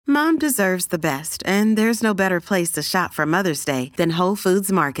Mom deserves the best, and there's no better place to shop for Mother's Day than Whole Foods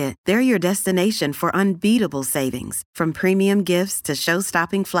Market. They're your destination for unbeatable savings, from premium gifts to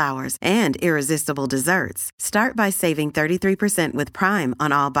show-stopping flowers and irresistible desserts. Start by saving 33% with Prime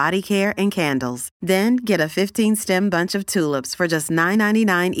on all body care and candles. Then get a 15-stem bunch of tulips for just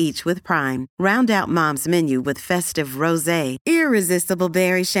 $9.99 each with Prime. Round out Mom's menu with festive rosé, irresistible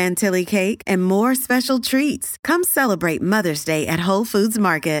berry chantilly cake, and more special treats. Come celebrate Mother's Day at Whole Foods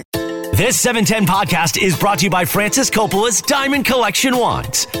Market. This 710 podcast is brought to you by Francis Coppola's Diamond Collection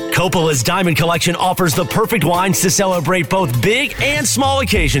Wines. Coppola's Diamond Collection offers the perfect wines to celebrate both big and small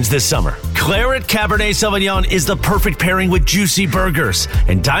occasions this summer. Claret Cabernet Sauvignon is the perfect pairing with juicy burgers.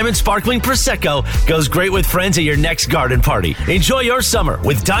 And Diamond Sparkling Prosecco goes great with friends at your next garden party. Enjoy your summer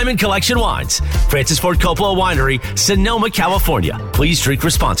with Diamond Collection Wines. Francis Ford Coppola Winery, Sonoma, California. Please drink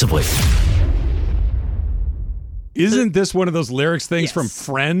responsibly. Isn't this one of those lyrics things from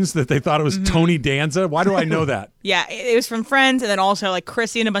Friends that they thought it was Tony Danza? Why do I know that? Yeah, it was from Friends, and then also like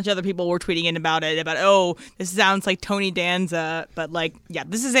Chrissy and a bunch of other people were tweeting in about it, oh, this sounds like Tony Danza. But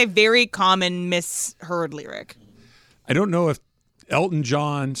this is a very common misheard lyric. I don't know if Sir Elton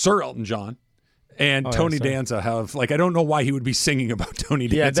John, and Tony Danza have, I don't know why he would be singing about Tony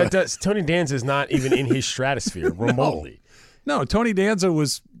Danza. Yeah, Tony Danza is not even in his stratosphere remotely. No, Tony Danza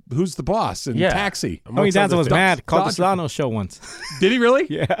was Who's the Boss and Taxi. Tony Danza was mad. Called the Solano show once. Did he really?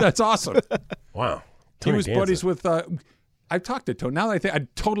 Yeah. That's awesome. Wow. He was buddies with, I've talked to Tony. Now that I think,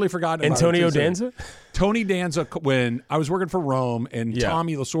 I'd totally forgotten about Antonio Danza? Tony Danza, when I was working for Rome, and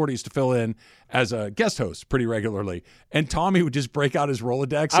Tommy Lasorda used to fill in as a guest host pretty regularly, and Tommy would just break out his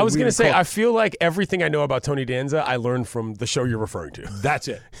Rolodex. I was going to say, I feel like everything I know about Tony Danza, I learned from the show you're referring to. That's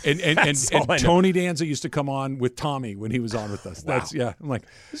it. And Tony Danza used to come on with Tommy when he was on with us. Wow. I'm like,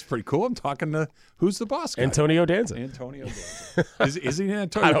 this is pretty cool. I'm talking to Who's the Boss guy? Antonio Danza. Antonio Danza. Is he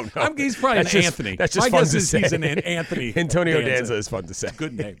Antonio? I don't know. He's probably an Anthony. That's just My fun guess to is say. he's an Anthony. Antonio Danza is fun to say.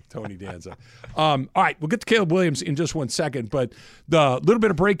 Good name, Tony Danza. All right, we'll get to Caleb Williams in just one second, but the little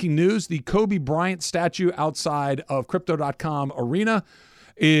bit of breaking news, the Kobe Bryant statue outside of Crypto.com Arena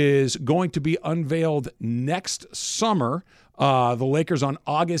is going to be unveiled next summer. The Lakers on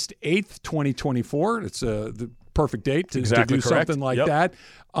August 8th, 2024. It's the perfect date to do something like that.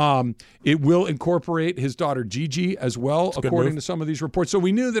 It will incorporate his daughter Gigi as well, according to some of these reports. So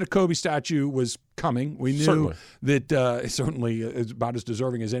we knew that a Kobe statue was coming. We knew that certainly is about as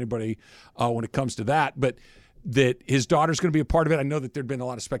deserving as anybody when it comes to that. But that his daughter's going to be a part of it. I know that there'd been a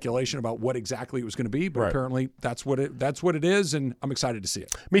lot of speculation about what exactly it was going to be, but apparently that's what it is, and I'm excited to see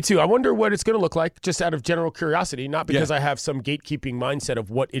it. Me too. I wonder what it's going to look like, just out of general curiosity, not because I have some gatekeeping mindset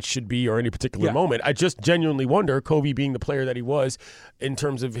of what it should be or any particular moment. I just genuinely wonder, Kobe being the player that he was, in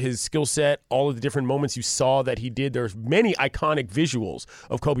terms of his skill set, all of the different moments you saw that he did. There's many iconic visuals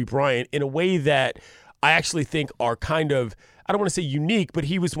of Kobe Bryant in a way that I actually think are kind of, I don't want to say unique, but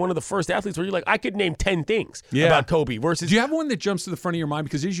he was one of the first athletes where you're like, I could name 10 things about Kobe versus. Do you have one that jumps to the front of your mind?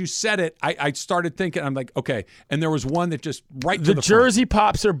 Because as you said it, I started thinking, I'm like, okay. And there was one that just to the jersey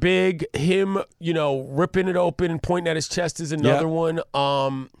pops are big. Him, ripping it open and pointing at his chest is another one.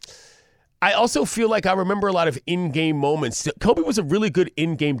 I also feel like I remember a lot of in-game moments. Kobe was a really good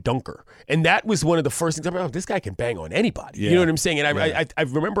in-game dunker, and that was one of the first things. I'm like, this guy can bang on anybody. You know what I'm saying? And I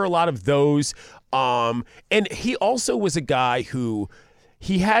remember a lot of those. And he also was a guy who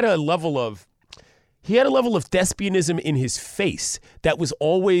he had a level of thespianism in his face that was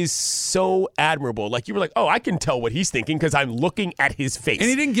always so admirable. Like you were like, oh, I can tell what he's thinking because I'm looking at his face. And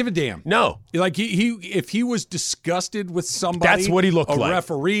he didn't give a damn. No. Like he if he was disgusted with somebody, that's what he looked like. A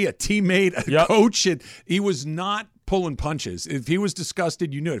referee, a teammate, a coach, he was not pulling punches. If he was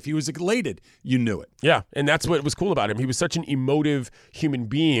disgusted, you knew it. If he was elated, you knew it. Yeah, and that's what was cool about him. He was such an emotive human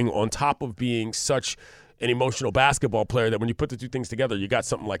being on top of being such an emotional basketball player that when you put the two things together, you got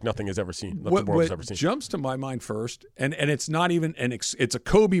something like nothing has ever seen. What jumps to my mind first, and it's not even it's a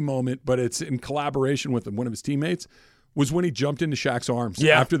Kobe moment, but it's in collaboration with one of his teammates, was when he jumped into Shaq's arms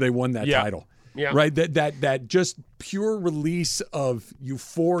after they won that title. Yeah. Right? That just pure release of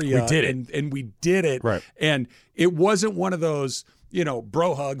euphoria. We did it. And we did it. Right. And it wasn't one of those,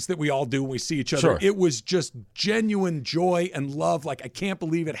 bro hugs that we all do when we see each other. Sure. It was just genuine joy and love. Like, I can't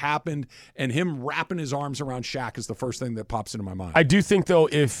believe it happened. And him wrapping his arms around Shaq is the first thing that pops into my mind. I do think, though,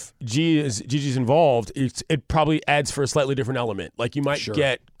 if Gigi's involved, it probably adds for a slightly different element. Like, you might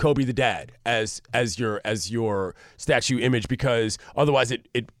get Kobe the dad as your statue image, because otherwise it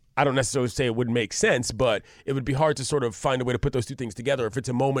I don't necessarily say it wouldn't make sense, but it would be hard to sort of find a way to put those two things together if it's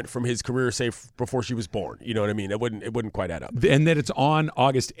a moment from his career, say, before she was born. You know what I mean? It wouldn't quite add up. And that it's on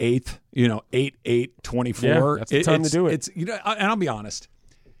August 8th, 8/8/24. Yeah, that's the time to do it. It's and I'll be honest,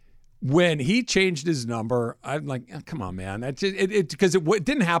 when he changed his number, I'm like, oh, come on, man. That's because it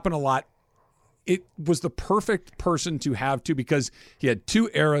didn't happen a lot. It was the perfect person to have to because he had two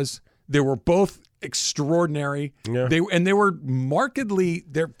eras. They were both extraordinary. Yeah. They were markedly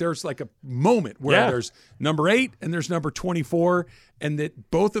there's like a moment where there's number 8 and there's number 24, and that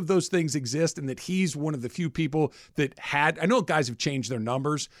both of those things exist, and that he's one of the few people that had. I know guys have changed their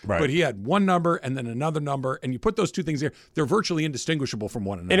numbers, but he had one number and then another number, and you put those two things there, they're virtually indistinguishable from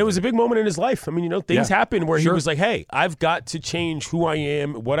one another. And it was a big moment in his life. I mean, things happen where he was like, hey, I've got to change who I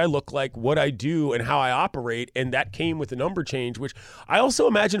am, what I look like, what I do, and how I operate, and that came with the number change, which I also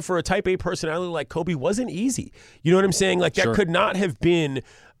imagine for a type A personality like Kobe wasn't easy. You know what I'm saying? Like, that could not have been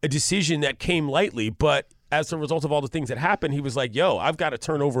a decision that came lightly, but as a result of all the things that happened, he was like, yo, I've got to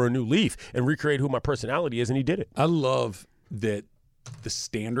turn over a new leaf and recreate who my personality is, and he did it. I love that the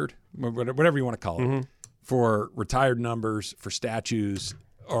standard, whatever you want to call it, for retired numbers, for statues,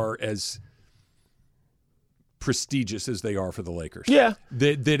 are as prestigious as they are for the Lakers. Yeah.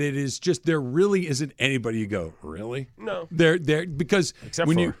 That it is just, there really isn't anybody you go, really? No. They're because Except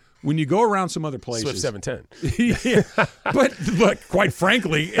when you go around some other places. Swift 710. Yeah. But look, quite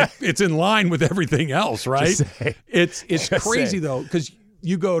frankly, it's in line with everything else, right? It's crazy, though, because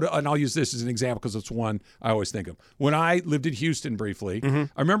you go to, and I'll use this as an example because it's one I always think of. When I lived in Houston briefly,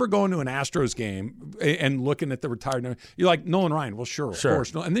 I remember going to an Astros game and looking at the retired number. You're like, Nolan Ryan. Well, sure. Of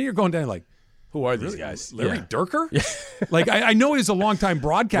course. And then you're going down like, who are these guys? Larry Durker? Like, I know he's a longtime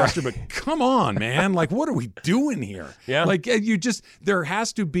broadcaster, but come on, man. Like, what are we doing here? Yeah. Like, there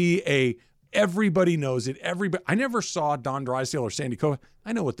has to be everybody knows it. I never saw Don Drysdale or Sandy Koufax.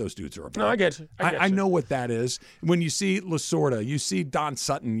 I know what those dudes are about. No, I get you. I know what that is. When you see Lasorda, you see Don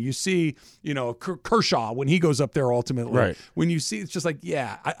Sutton, you see, Kershaw when he goes up there ultimately. Right. When you see, it's just like,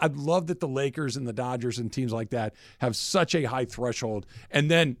 I love that the Lakers and the Dodgers and teams like that have such a high threshold.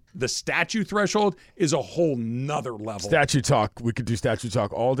 And then the statue threshold is a whole nother level. Statue talk. We could do statue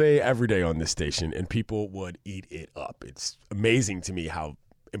talk all day, every day on this station, and people would eat it up. It's amazing to me how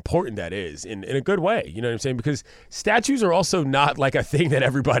important that is in a good way. You know what I'm saying? Because statues are also not like a thing that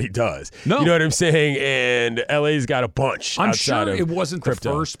everybody does. No. You know what I'm saying? And LA's got a bunch. I'm outside sure of it wasn't crypto.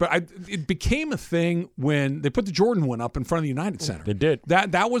 the first, but it became a thing when they put the Jordan one up in front of the United Center. They did.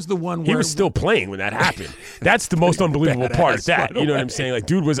 That was the one where He was still playing when that happened. That's the most unbelievable part of that. You know what I'm saying? Like,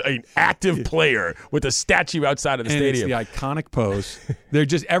 dude was an active player with a statue outside of the stadium. It's the iconic pose. They're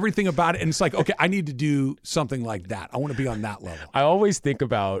just everything about it. And it's like, okay, I need to do something like that. I want to be on that level. I always think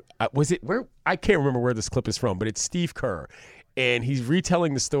about, I can't remember where this clip is from, but it's Steve Kerr. And he's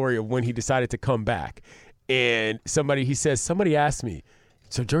retelling the story of when he decided to come back. And somebody asked me,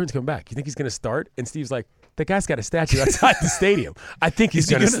 so Jordan's coming back. You think he's going to start? And Steve's like, the guy's got a statue outside the stadium. I think he's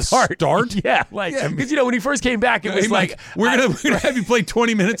going to start. Yeah, because when he first came back, it was like, we're gonna have you play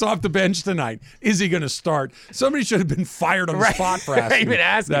 20 minutes off the bench tonight. Is he going to start? Somebody should have been fired on the spot for asking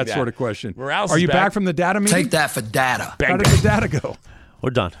that sort of question. Morales Are you is back from the data meeting? Take that for data. How did the data go? We're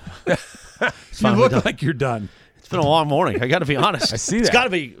done. You look like you're done. It's been a long morning. I got to be honest. I see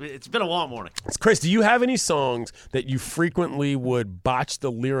that. It's been a long morning. Chris, do you have any songs that you frequently would botch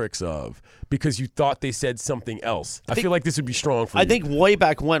the lyrics of because you thought they said something else? I feel like this would be strong for you. I think way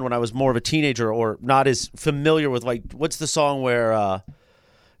back when I was more of a teenager or not as familiar with, like, what's the song where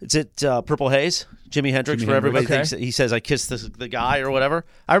is it Purple Haze? Jimi Hendrix, where everybody thinks that he says, I kissed the guy or whatever.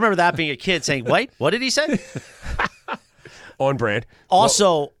 I remember that being a kid saying, wait, what did he say? On brand.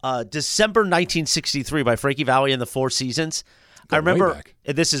 Also, December 1963 by Frankie Valli and the Four Seasons. I remember,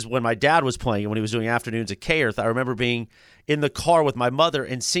 and this is when my dad was playing it when he was doing afternoons at K-Earth. I remember being in the car with my mother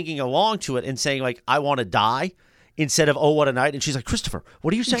and singing along to it and saying, like, I want to die instead of Oh, What a Night. And she's like, Christopher,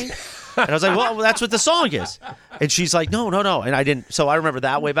 what are you saying? And I was like, well, that's what the song is. And she's like, no. And I didn't. So I remember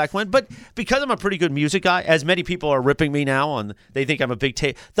that way back when. But because I'm a pretty good music guy, as many people are ripping me now, they think I'm a big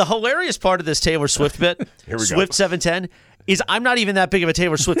The hilarious part of this Taylor Swift bit, Swift 710, is I'm not even that big of a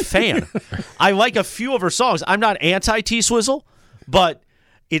Taylor Swift fan. I like a few of her songs. I'm not anti-T-Swizzle, but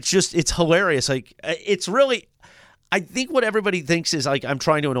it's hilarious. Like, it's really, I think what everybody thinks is, like, I'm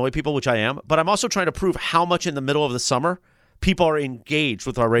trying to annoy people, which I am, but I'm also trying to prove how much in the middle of the summer people are engaged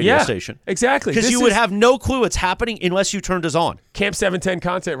with our radio station. Exactly. Because you would have no clue what's happening unless you turned us on. Camp 710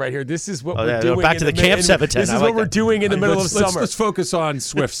 content right here. This is what we're doing. Back to the Camp 710. This is what we're doing in the middle of summer. Let's focus on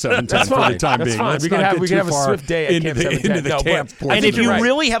Swift 710 for the time being. That's fine. We can have a Swift day at Camp 710. Into the camp portion. And if you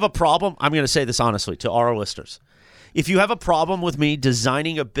really have a problem, I'm going to say this honestly to our listeners. If you have a problem with me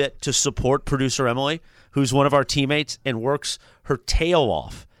designing a bit to support producer Emily, who's one of our teammates and works her tail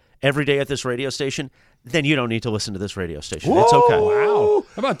off every day at this radio station, then you don't need to listen to this radio station. Whoa, it's okay. Wow.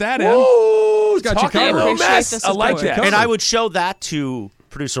 How about that, Em? Whoa, got you covered. mess. I like that. And I would show that to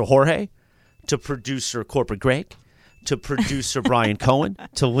producer Jorge, to producer Corporate Greg, to producer Brian Cohen,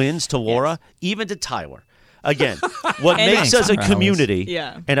 to Linz, to Laura, even to Tyler. Again, what makes us a community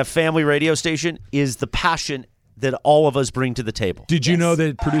and a family radio station is the passion that all of us bring to the table. Did you know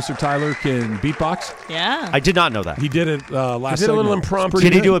that producer Tyler can beatbox? Yeah. I did not know that. He did it last He did a little impromptu.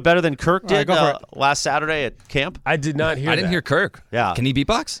 Did he do it better than Kirk did last Saturday at camp? I did not hear that. I didn't hear Kirk. Yeah. Can he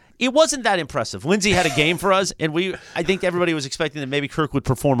beatbox? It wasn't that impressive. Lindsay had a game for us, and I think everybody was expecting that maybe Kirk would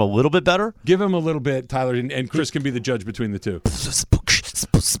perform a little bit better. Give him a little bit, Tyler, and Chris can be the judge between the two. Is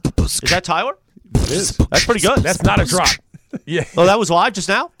that Tyler? It is. That's pretty good. That's not a drop. Yeah. Oh, that was live just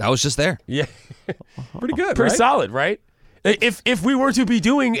now? That was just there. Yeah. Pretty good, Pretty right? solid, right? If we were to be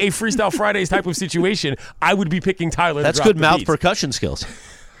doing a Freestyle Fridays type of situation, I would be picking Tyler. That's to drop good the mouth beats. percussion skills.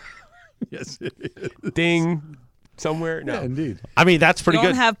 Yes, it is. Ding. Somewhere? No. Yeah, indeed. I mean, that's pretty We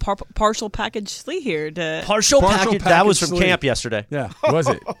don't good. have partial package Slee here to Partial package. That was from Slee. camp yesterday. Yeah. Was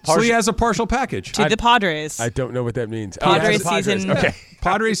it? Slee has a partial package. the Padres. I don't know what that means. Padres Oh, season. Okay.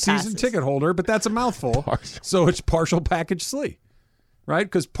 Padres season passes. ticket holder, but that's a mouthful. So it's partial package Slee, right?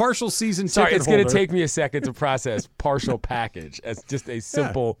 Because partial season Sorry, ticket it's holder. going to take me a second to process partial package as just a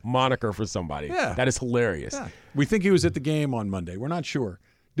simple moniker for somebody. Yeah. That is hilarious. Yeah. We think he was at the game on Monday. We're not sure.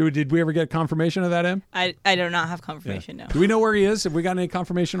 Did we ever get confirmation of that, Em? I do not have confirmation, no. Do we know where he is? Have we got any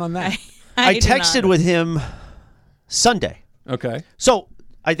confirmation on that? I do texted not. with him Sunday. Okay. So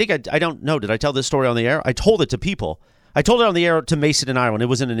I think I don't know. Did I tell this story on the air? I told it to people. I told it on the air to Mason and Ireland. It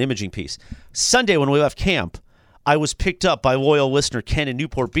was in an imaging piece. Sunday when we left camp, I was picked up by loyal listener Ken in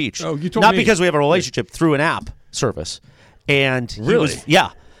Newport Beach. Oh, you told Not me. because we have a relationship, through an app service. And he Really? yeah.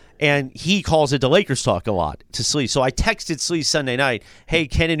 And he calls it the Lakers talk a lot to Slee. So I texted Slee Sunday night, hey,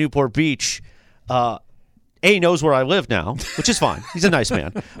 Ken in Newport Beach, A, knows where I live now, which is fine. He's a nice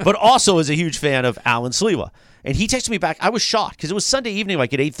man. But also is a huge fan of Alan Sliwa. And he texted me back. I was shocked because it was Sunday evening,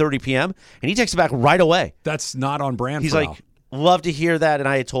 like at 8:30 p.m. And he texted back right away. That's not on brand He's for like, Al. love to hear that. And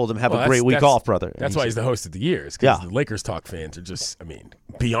I had told him, have a great week off, brother. That's And why he he's the host of the years. Yeah. Because the Lakers talk fans are just,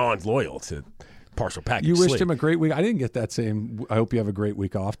 beyond loyal to partial package. You wished Slee. him a great week. I didn't get that same, I hope you have a great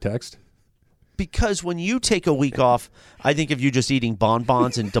week off text. because when you take a week off, I think of you just eating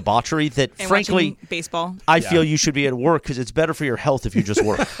bonbons and debauchery that, And frankly, watching baseball. I feel you should be at work because it's better for your health if you just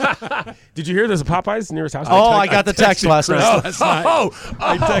work. Did you hear there's a Popeyes near his house? Oh, I got the text last night.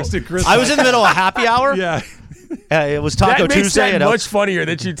 I texted Chris. I was in the middle of happy hour. Yeah. It was Taco that makes Tuesday. that and much funnier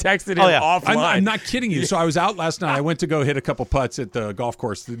that you texted him offline. I'm not kidding you. So I was out last night. I went to go hit a couple putts at the golf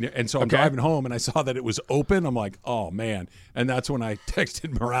course, and so I'm driving home, and I saw that it was open. I'm like, oh man! And that's when I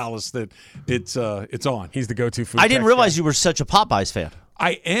texted Morales that it's on. He's the go-to food. I didn't realize you were such a Popeyes fan.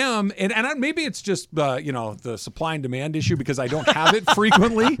 I am, and maybe it's just the supply and demand issue because I don't have it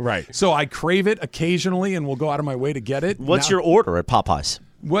frequently. Right. So I crave it occasionally, and will go out of my way to get it. What's your order at Popeyes?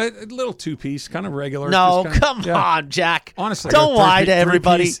 What a little 2-piece, kind of regular. No, just come on, Jack. Honestly, don't lie to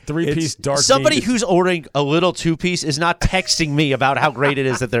everybody. Three-piece dark. Somebody meat. who's ordering a little 2-piece is not texting me about how great it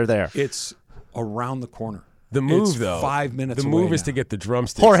is that they're there. It's around the corner. The move, It's though, 5 minutes The away move is now. to get the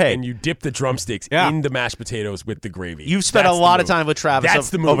drumsticks, Jorge. and you dip the drumsticks Yeah. in the mashed potatoes with the gravy. You've spent That's a the lot of move. time with Travis That's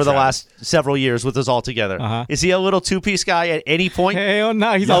the move, over the Travis. last several years with us all together. Is he a little 2-piece guy at any point? Hell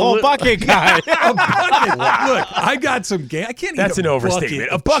no, he's a No, whole look- bucket guy. A bucket. Look, I got some game. I can't That's eat an a overstatement. bucket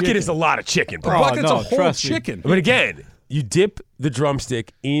A of bucket chicken. is a lot of chicken, A bro. bucket's no, a whole trust me. chicken. But again, you dip the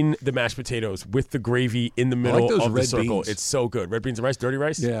drumstick in the mashed potatoes with the gravy in the middle those of the red circle. beans. It's so good. Red beans and rice, dirty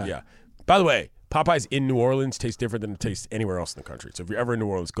rice? Yeah. By the way, Popeyes in New Orleans tastes different than it tastes anywhere else in the country. So if you're ever in New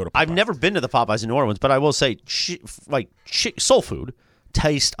Orleans, go to Popeyes. I've never been to the Popeyes in New Orleans, but I will say, soul food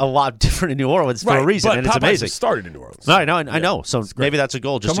tastes a lot different in New Orleans for a reason, but and it's Popeyes amazing. started in New Orleans. No, I know. So maybe that's a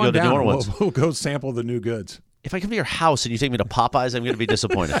goal, just Come to on go to down. New Orleans. We'll go sample the new goods. If I come to your house and you take me to Popeyes, I'm going to be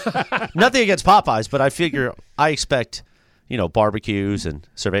disappointed. Nothing against Popeyes, but I expect, barbecues and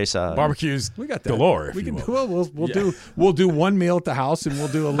cerveza. Barbecues We got that. galore, if we you can. will. Well, we'll do one meal at the house, and we'll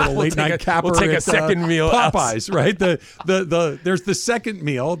do a little late night capper. we'll take a at, second meal Popeyes, right? There's the second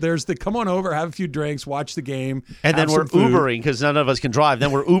meal. There's the come on over, have a few drinks, watch the game, And then have we're some food. Ubering because none of us can drive.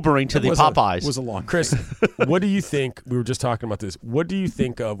 Then we're Ubering to the Popeyes. Was a long Chris, what do you think? We were just talking about this. What do you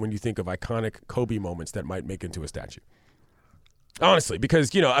think of when you think of iconic Kobe moments that might make into a statue? Honestly,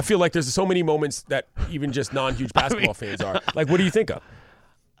 because I feel like there's so many moments that even just non-huge basketball fans are. Like, what do you think of?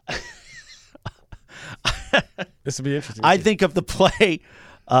 This would be interesting. I think of the play,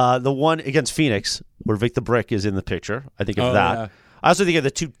 the one against Phoenix where Vic the Brick is in the picture. I think of that. yeah. I also think of the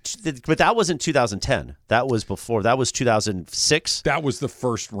two, but that wasn't 2010. That was before. That was 2006. That was the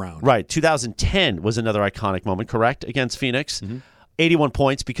first round. Right. 2010 was another iconic moment, correct, against Phoenix. 81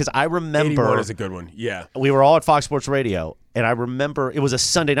 points because I remember 81 is a good one. Yeah. we were all at Fox Sports Radio, And I remember it was a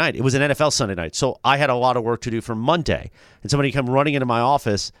Sunday night. It was an NFL Sunday night. So I had a lot of work to do for Monday. And somebody come running into my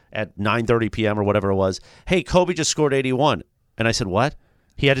office at 9:30 p.m. or whatever it was. Hey, Kobe just scored 81. And I said, what?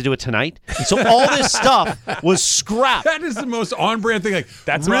 He had to do it tonight? And so all this stuff was scrapped. That is the most on-brand thing. Like,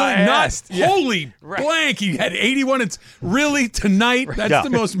 That's really why I not. asked. Yeah. Holy blank, he had 81. It's really tonight? That's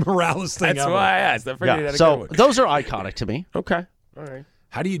the most Morales thing That's ever. why I asked. I figured you had a good So one. those are iconic to me. Okay. All right.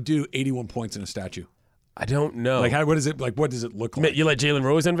 How do you do 81 points in a statue? I don't know. Like, what is it? Like, what does it look like? You let Jalen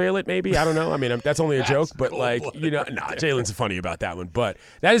Rose unveil it, maybe? I don't know. I mean, that's only a joke, but Jalen's funny about that one. But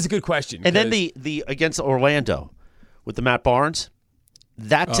that is a good question. And then the against Orlando with the Matt Barnes.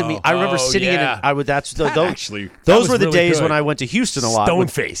 That to me, I remember sitting in it. Those were the really days good. when I went to Houston a lot.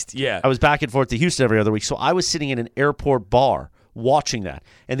 Stone-faced, yeah. I was back and forth to Houston every other week. So I was sitting in an airport bar watching that.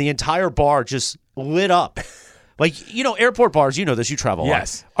 And the entire bar just lit up. Like, airport bars, you know this, you travel a lot.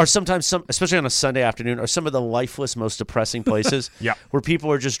 Yes. Are sometimes, especially on a Sunday afternoon, are some of the lifeless, most depressing places Yeah. where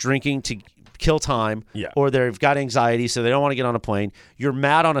people are just drinking to kill time, Yeah. or they've got anxiety, so they don't want to get on a plane. You're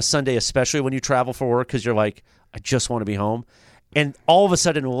mad on a Sunday, especially when you travel for work, because you're like, I just want to be home. And all of a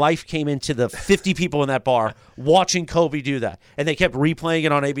sudden, life came into the 50 people in that bar watching Kobe do that. And they kept replaying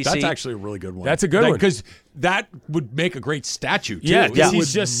it on ABC. That's actually a really good one. That's a good one. Because that would make a great statue, too. Yeah, It because would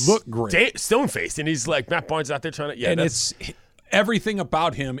he's just look great. stone-faced, and he's like, Matt Barnes out there trying to... Yeah, And it's everything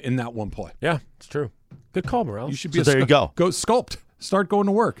about him in that one play. Yeah, it's true. Good call, Morales. You should be So there you go. Go sculpt. Start going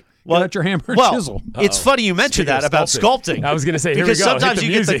to work. Well, Get out your hammer and chisel. It's funny you mentioned Speaking that of about sculpting. sculpting. I was gonna say, here we because go. Hit sometimes the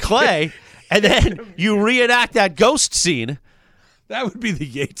you get the music. clay, and then you reenact that ghost scene. That would be the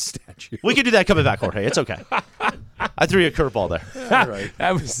Yates statue. We can do that coming back, Jorge. It's okay. I threw you a curveball there. Right.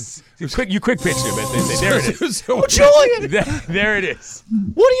 That was quick. You quick pitched him. There it is. So- Julian, There it is.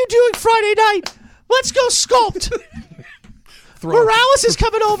 what are you doing Friday night? Let's go sculpt. Morales is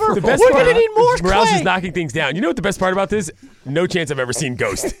coming over. The best We're part, going to need more Morales clay. is knocking things down. You know what the best part about this? No chance I've ever seen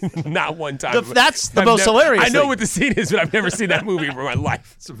Ghost. Not one time. That's the I've most hilarious I know thing. what the scene is, but I've never seen that movie in my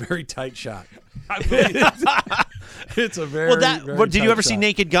life. It's a very tight shot. It's a very, very Did you tight ever see shot.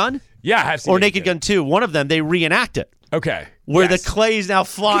 Naked Gun? Yeah, I have seen Or Naked Gun 2? One of them, they reenact it. Okay. Where Yes. the clay is now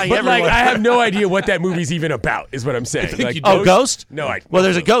flying But everywhere. like, I have no idea what that movie's even about. Is what I'm saying. Like, you Oh, Ghost? No, Well,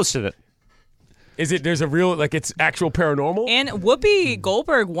 there's a ghost in it. Is it? There's a real it's actual paranormal. And Whoopi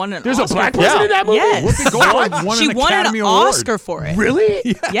Goldberg won an There's Oscar. a black for person it. in that movie. Yes. Whoopi Goldberg won She an won Academy an Award. Oscar for it. Really?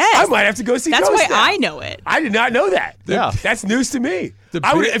 Yes. I might have to go see. That's Ghost why now. I know it. I did not know that. Yeah. That's news to me. The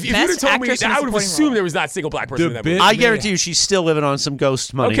I would, bit- if you would have Best told me, actress in a I would have supporting assumed role. there was not a single black person The in that movie. bit- I Man. guarantee you she's still living on some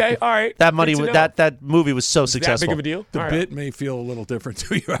ghost money. Okay, all right. That money, Good to know. that movie was so Is that successful. big of a deal? The All right. bit may feel a little different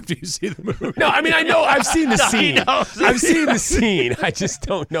to you after you see the movie. No, I mean I know I've seen the scene. know. I've seen the scene. I just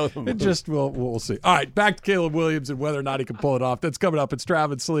don't know the movie. It just we'll see. All right, back to Caleb Williams and whether or not he can pull it off. That's coming up. It's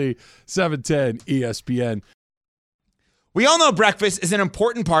Travis Lee, 710 ESPN. We all know breakfast is an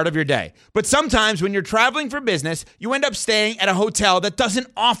important part of your day, but sometimes when you're traveling for business, you end up staying at a hotel that doesn't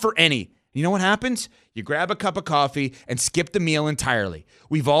offer any. You know what happens? You grab a cup of coffee and skip the meal entirely.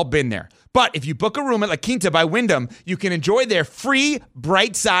 We've all been there. But if you book a room at La Quinta by Wyndham, you can enjoy their free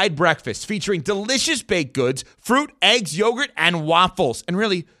Bright Side breakfast featuring delicious baked goods, fruit, eggs, yogurt, and waffles. And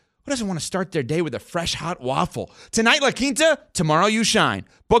really, who doesn't want to start their day with a fresh hot waffle? Tonight, La Quinta, tomorrow you shine.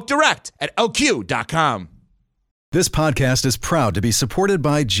 Book direct at lq.com. This podcast is proud to be supported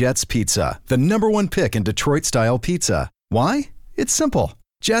by Jets Pizza, the #1 pick in Detroit-style pizza. Why? It's simple.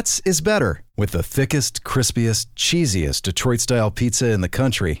 Jets is better. With the thickest, crispiest, cheesiest Detroit-style pizza in the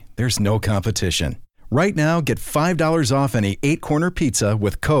country, there's no competition. Right now, get $5 off any 8-corner pizza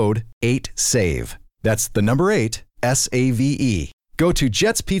with code 8SAVE. That's the number 8, S-A-V-E. Go to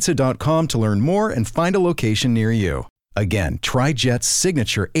jetspizza.com to learn more and find a location near you. Again, try Jet's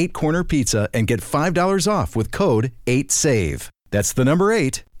signature 8-corner pizza and get $5 off with code 8SAVE. That's the number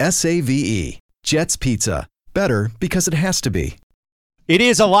 8, S-A-V-E. Jet's Pizza. Better because it has to be. It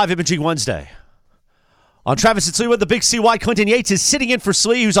is a live imaging Wednesday. On Travis and Slee, the big CY, Clinton Yates is sitting in for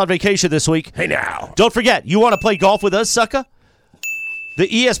Slee, who's on vacation this week. Hey now. Don't forget, you want to play golf with us, sucker? The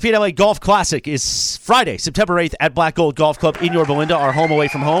ESPN LA Golf Classic is Friday, September 8th at Black Gold Golf Club in Yorba Linda, our home away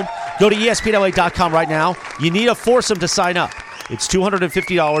from home. Go to ESPNLA.com right now. You need a foursome to sign up. It's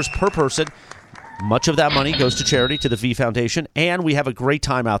 $250 per person. Much of that money goes to charity, to the V Foundation, and we have a great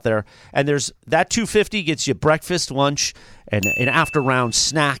time out there. And there's that $250 gets you breakfast, lunch, and an after-round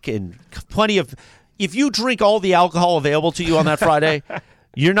snack, and plenty of... If you drink all the alcohol available to you on that Friday...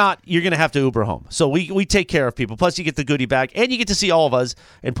 You're going to have to Uber home. So we take care of people. Plus, you get the goodie bag, and you get to see all of us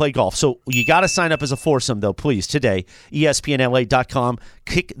and play golf. So you got to sign up as a foursome, though, please, today. ESPNLA.com.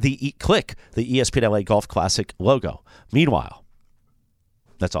 Click the ESPN LA Golf Classic logo. Meanwhile,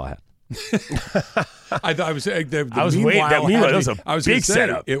 that's all I had. I thought I was. I was waiting. That was a big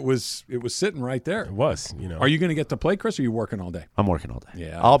setup. It was sitting right there. It was. Are you going to get to play, Chris? Or are you working all day? I'm working all day.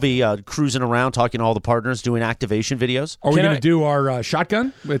 Yeah. I'll be cruising around, talking to all the partners, doing activation videos. Are we going to do our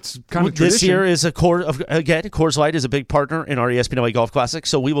shotgun? It's kind of this year is Coors Light is a big partner in our ESPN LA Golf Classic,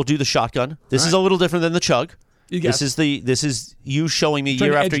 so we will do the shotgun. This is a little different than the chug. This is you showing me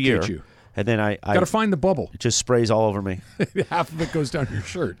year after year. You. And then I got to find the bubble. It just sprays all over me. Half of it goes down your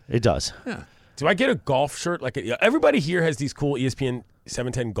shirt. It does. Yeah. Do I get a golf shirt? Everybody here has these cool ESPN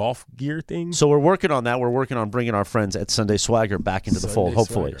 710 golf gear things. So we're working on that. We're working on bringing our friends at Sunday Swagger back into the fold,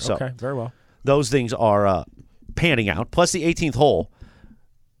 hopefully. So okay, very well. Those things are panning out. Plus the 18th hole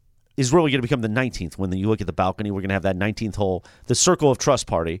is really going to become the 19th. When you look at the balcony, we're going to have that 19th hole, the Circle of Trust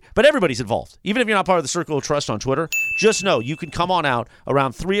party. But everybody's involved. Even if you're not part of the Circle of Trust on Twitter, just know you can come on out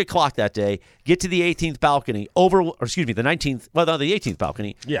around 3 o'clock that day, get to the 18th balcony, the 19th, well, no, the 18th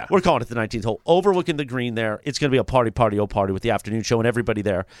balcony. Yeah. We're calling it the 19th hole, overlooking the green there. It's going to be a party with the afternoon show and everybody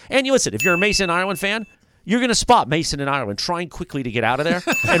there. And you listen, if you're a Mason Ireland fan, you're going to spot Mason and Ireland trying quickly to get out of there,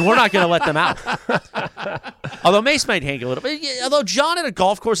 and we're not going to let them out. Although Mace might hang a little bit. Although John at a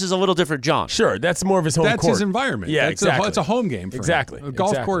golf course is a little different John. Sure, that's more of his home court. That's his environment. Yeah, exactly. It's a home game for him. A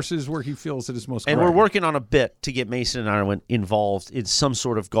golf course is where he feels it is most And correct. we're working on a bit to get Mason and Ireland involved in some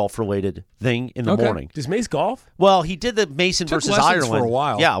sort of golf-related thing in the morning. Does Mace golf? Well, he did the Mason Took versus lessons Ireland for a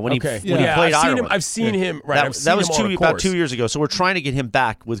while. Yeah, when he played Ireland. I've seen him. Right, that was about 2 years ago. So we're trying to get him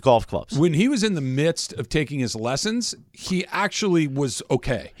back with golf clubs. When he was in the midst of taking his lessons, he actually was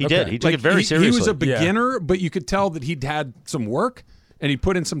okay. He did. He took it very seriously. He was a beginner, but you could tell that he'd had some work and he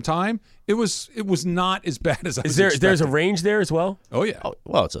put in some time. It was not as bad as I was expecting. There's a range there as well? Oh, yeah.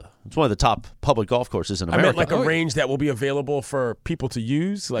 Well, it's one of the top public golf courses in America. I meant like a range that will be available for people to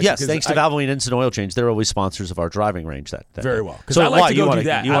use? Yes, thanks to Valvoline Instant Oil Change. They're always sponsors of our driving range. That very well. So I like to go do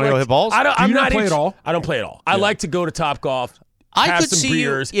that. You want to go hit balls? I'm not play at all? I don't play at all. I like to go to Topgolf, have some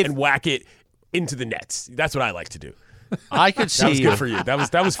beers, and whack it into the nets. That's what I like to do. I could see. That was good for you. That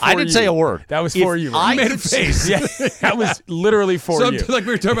was for you. I didn't say a word. That was for you. I made a face. Yeah, that was literally for you. Like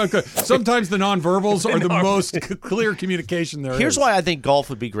we were talking about, sometimes the nonverbals are the most clear communication there is. Here's why I think golf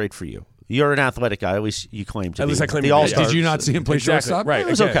would be great for you. You're an athletic guy. At least you claim to be. At least I claim the to be. All-Star. Did you not see him play shortstop? Right. It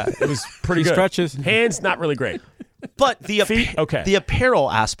was okay. It was pretty good. Stretches. Hands, not really great. But the Feet? Okay. the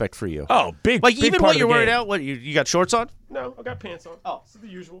apparel aspect for you. Oh, big. Like big even part when you're of the wearing game. out, what you got shorts on? No, I got pants on. Oh, this is the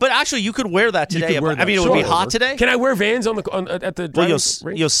usual. But actually, you could wear that today. could wear I mean, it that would be short hot over. today. Can I wear Vans at the? Well,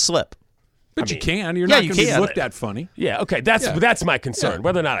 driving you'll slip. But you can. You're Yeah, not you going to can. look that funny. Yeah. Okay. That's my concern. Yeah.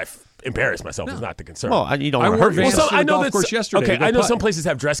 Whether or not I embarrass myself is not the concern. Well, you don't I want to wore hurt Vans yourself. to the golf course yesterday. Okay, to go I know putt. some places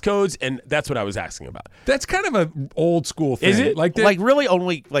have dress codes, and that's what I was asking about. That's kind of an old school thing. Is it? Like Really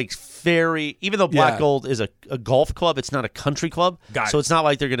only very. Even though Black Yeah. Gold is a golf club, it's not a country club. Got So it. it's not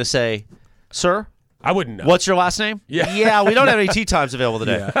like they're going to say, "Sir, I wouldn't know. what's your last name?" Yeah. we don't have any tee times available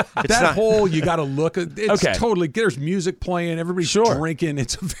today. Yeah. It's that not, whole you got to look. It's Okay. totally. There's music playing. Everybody's Sure. drinking.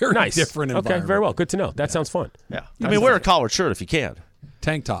 It's a very nice? different environment. Okay, very well. Good to know. That sounds fun. Yeah. I mean, wear a collared shirt if you can.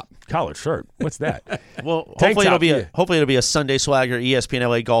 Tank top. Collared shirt. What's that? Well, Tank hopefully top, it'll be a Sunday Swagger ESPN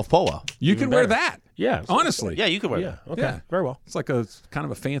LA golf polo. You Even can wear better. that. Yeah. Honestly. Yeah, you could wear Yeah. that. Okay. Yeah. Very well. It's like a kind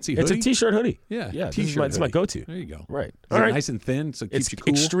of a fancy It's hoodie. a t-shirt hoodie. Yeah. Yeah. T-shirt. It's my hoodie. go-to. There you go. Right. Is All it right. nice and thin, so it keeps It's you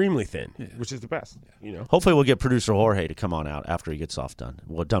cool? extremely thin, which is the best. You know. Hopefully, we'll get producer Jorge to come on out after he gets done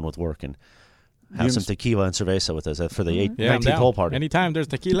with work, and have some tequila and cerveza with us for the 19th hole party. Anytime there's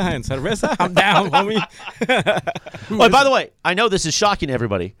tequila and cerveza, I'm down, homie. Oh, by the way, I know this is shocking to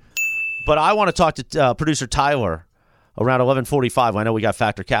everybody, but I want to talk to producer Tyler around 11:45. I know we got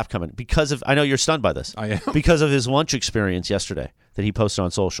Factor Cap coming I know you're stunned by this. I am. Because of his lunch experience yesterday that he posted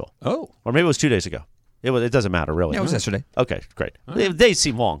on social. Oh. Or maybe it was 2 days ago. It doesn't matter, really. Yeah, it was yesterday. Okay, great. They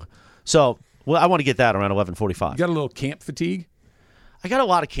seem long. So, I want to get that around 11:45. You got a little camp fatigue? I got a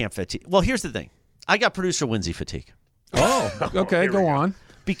lot of camp fatigue. Well, here's the thing. I got producer Winsy fatigue. Oh, okay. Go on.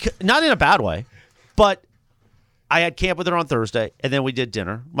 Not in a bad way, but I had camp with her on Thursday, and then we did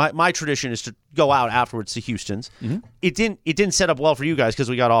dinner. My tradition is to go out afterwards to Houston's. Mm-hmm. It didn't set up well for you guys because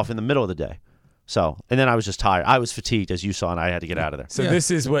we got off in the middle of the day. So, and then I was just tired. I was fatigued, as you saw, and I had to get out of there. So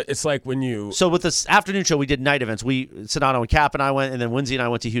this is what it's like when you. So with this afternoon show, we did night events. Sedano and Cap and I went, and then Winsy and I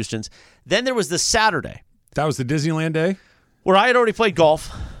went to Houston's. Then there was the Saturday. That was the Disneyland day? Where I had already played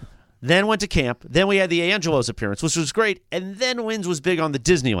golf, then went to camp, then we had the Angelos appearance, which was great, and then Wins was big on the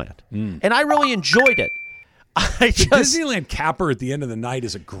Disneyland. And I really enjoyed it. The Disneyland capper at the end of the night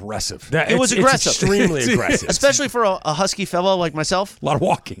is aggressive. It was aggressive. It's extremely aggressive. Especially for a husky fellow like myself. A lot of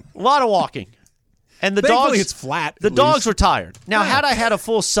walking. And the Thankfully, dogs, it's flat. The dogs were tired. Now, had I had a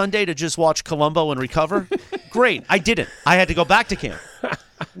full Sunday to just watch Columbo and recover, great. I didn't. I had to go back to camp.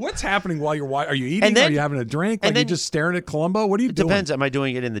 What's happening while you're watching? Are you eating? And then- are you having a drink? and Like, you then- just staring at Columbo? What are you It doing? depends. Am I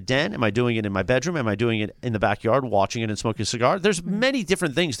doing it in the den? Am I doing it in my bedroom? Am I doing it in the backyard, watching it and smoking a cigar? There's many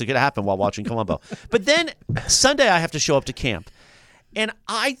different things that could happen while watching Columbo. But then Sunday, I have to show up to camp. And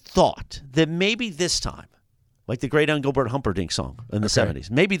I thought that maybe this time, like the great Engelbert Humperdinck song in the 70s,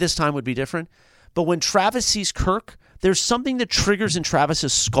 maybe this time would be different. But when Travis sees Kirk, there's something that triggers in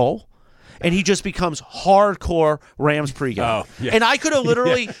Travis's skull. And he just becomes hardcore Rams pregame. Oh, yeah. And I could have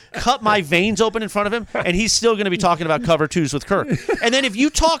literally cut my veins open in front of him, and he's still going to be talking about cover twos with Kirk. And then if you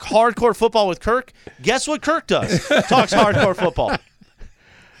talk hardcore football with Kirk, guess what Kirk does? Talks hardcore football.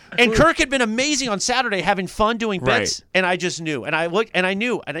 And Kirk had been amazing on Saturday, having fun doing bits, Right. and I just knew. And I looked, and I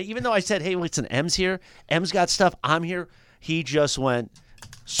knew. And even though I said, hey, listen, M's here. M's got stuff. I'm here. He just went,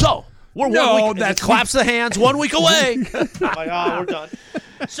 so we're No, 1 week. that's- Claps the hands, 1 week away. I'm like, oh, we're done.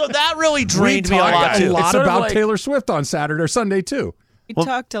 So that really drained me a lot, talked too. a lot It's sort of about like- Taylor Swift on Saturday or Sunday, too. We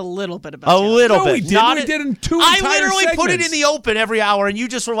talked a little bit about A Taylor. little No, bit. we didn't. Not We it- did in two I entire literally put it segments. in the open every hour, and you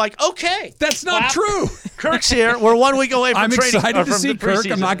just were like, okay. That's not Clap. true. Kirk's here. We're 1 week away from I'm training. excited or to from see the Kirk.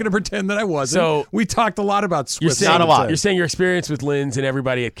 I'm preseason. not going to pretend that I wasn't. So- we talked a lot about You're Swift. saying, Not a lot. you're saying your experience with Linz and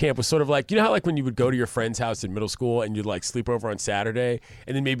everybody at camp was sort of like, you know how like when you would go to your friend's house in middle school and you'd like sleep over on Saturday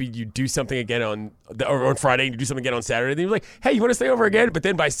and then maybe you do something again or on Friday and you do something again on Saturday, then you're like, hey, you want to stay over again? But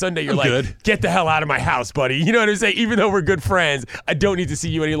then by Sunday you're I'm like, good. get the hell out of my house, buddy. You know what I'm saying? Even though we're good friends, I don't need to see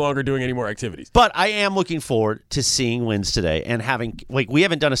you any longer doing any more activities. But I am looking forward to seeing Linz today and having, like, we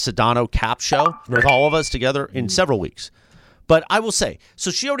haven't done a Sedano cap show with all of us together in several weeks. But I will say,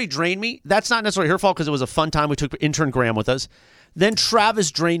 so she already drained me. That's not necessarily her fault because it was a fun time. We took intern Graham with us. Then Travis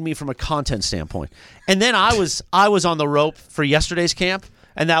drained me from a content standpoint. And then I was on the rope for yesterday's camp,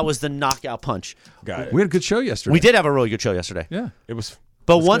 and that was the knockout punch. Got it. We had a good show yesterday. We did have a really good show yesterday. Yeah. It was.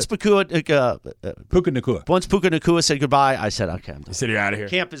 But once Puka Nakua said goodbye, I said, okay, I'm done. You said you're out of here.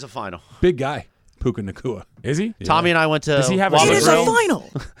 Camp is a final. Big guy, Puka Nakua. Is he? Tommy and I went to Does he have a Waba It is Grill. a final.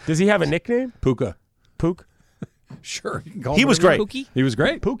 Does he have a nickname? Puka. Pook? Sure. you can call He him was whatever you great. want. He was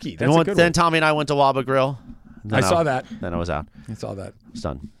great. Pookie. And That's a good then one. Tommy and I went to Waba Grill. Then I saw that. Then I was out. I saw that. It's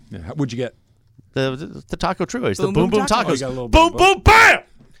done. Yeah. What'd you get? The Taco Trues, the Boom Boom Boom Boom Taco. Oh, you Tacos. got a little Boom bit of Boom Bam!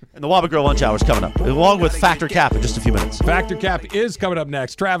 And the Waba Grill lunch hour is coming up, along with Factor Cap in just a few minutes. Factor Cap is coming up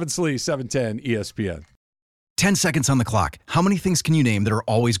next. Travis Lee, 710 ESPN. 10 seconds on the clock. How many things can you name that are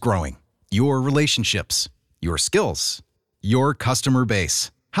always growing? Your relationships, your skills, your customer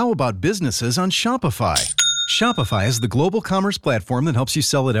base. How about businesses on Shopify? Shopify is the global commerce platform that helps you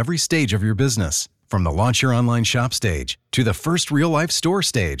sell at every stage of your business. From the launch your online shop stage to the first real life store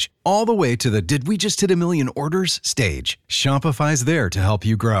stage, all the way to the did we just hit a million orders stage. Shopify's there to help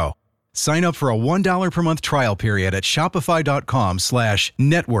you grow. Sign up for a $1 per month trial period at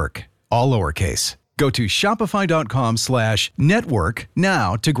shopify.com/network, all lowercase. Go to shopify.com/network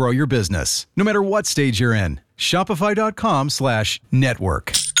now to grow your business, no matter what stage you're in.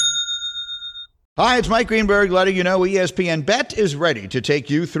 Shopify.com/network. Hi, it's Mike Greenberg letting you know ESPN Bet is ready to take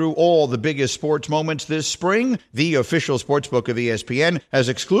you through all the biggest sports moments this spring. The official sportsbook of ESPN has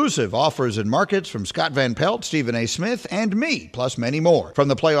exclusive offers and markets from Scott Van Pelt, Stephen A. Smith, and me, plus many more. From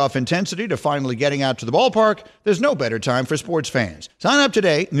the playoff intensity to finally getting out to the ballpark, there's no better time for sports fans. Sign up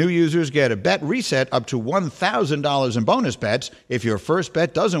today. New users get a bet reset up to $1,000 in bonus bets if your first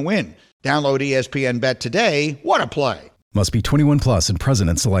bet doesn't win. Download ESPN Bet today. What a play. Must be 21 plus and present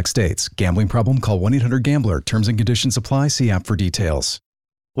in select states. Gambling problem? Call 1-800-GAMBLER. Terms and conditions apply. See app for details.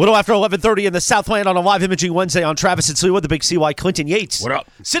 Little after 11:30 in the Southland on a live imaging Wednesday on Travis and Slee with the big CY Clinton Yates. What up?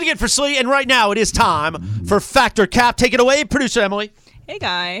 Sitting in for Slee, and right now it is time for Factor Cap. Take it away, producer Emily. Hey,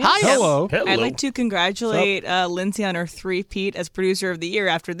 guys. Hi, Em. Hello. I'd like to congratulate Lindsay on her three-peat as producer of the year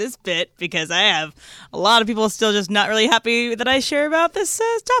after this bit, because I have a lot of people still just not really happy that I share about this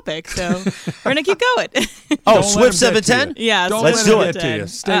topic. So we're going to keep going. Oh, Don't let Swift him get to 710? you. Yeah, Don't let's let do him it. get to you.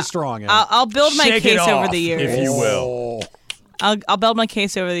 Stay strong. Em. I'll build my Shake it case over off, the years. if you will. I'll build my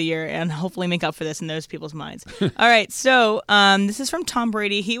case over the year and hopefully make up for this in those people's minds. All right, so this is from Tom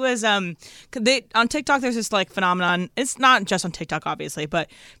Brady. He was on TikTok. There's this like phenomenon. It's not just on TikTok, obviously, but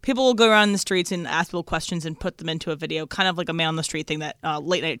people will go around the streets and ask people questions and put them into a video, kind of like a man on the street thing that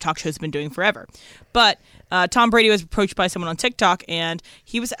late night talk shows have been doing forever. But Tom Brady was approached by someone on TikTok, and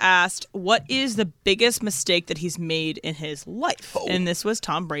he was asked, "What is the biggest mistake that he's made in his life?" And this was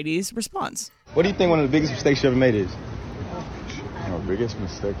Tom Brady's response. What do you think one of the biggest mistakes you ever made is? My biggest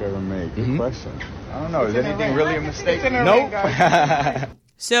mistake I ever made. Good question. I don't know. Is anything really a mistake? Nope.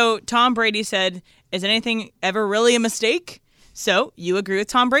 So Tom Brady said, "Is anything ever really a mistake?" So you agree with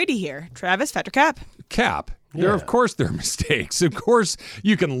Tom Brady here. Travis, Factor Cap. Cap, Of course there are mistakes. Of course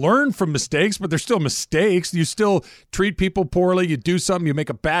you can learn from mistakes, but they're still mistakes. You still treat people poorly. You do something, you make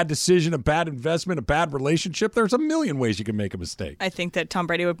a bad decision, a bad investment, a bad relationship. There's a million ways you can make a mistake. I think that Tom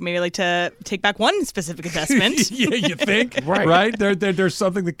Brady would maybe like to take back one specific investment. Yeah, you think? Right? There's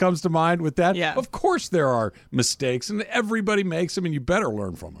something that comes to mind with that. Yeah. Of course there are mistakes, and everybody makes them, and you better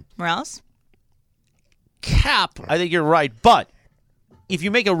learn from them. Morales? Cap. I think you're right, but if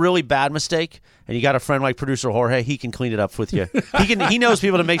you make a really bad mistake and you got a friend like producer Jorge, he can clean it up with you. He knows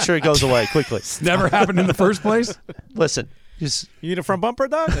people to make sure it goes away quickly. It's never happened in the first place. Listen, You need a front bumper,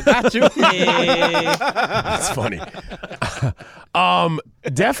 dog? I got you. That's funny.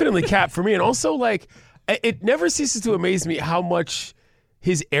 Definitely Cap for me. And also, like, it never ceases to amaze me how much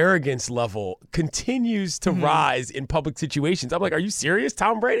his arrogance level continues to rise in public situations. I'm like, are you serious,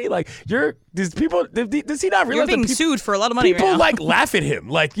 Tom Brady? Like, does he not realize you're being sued for a lot of money people right now? like laugh at him?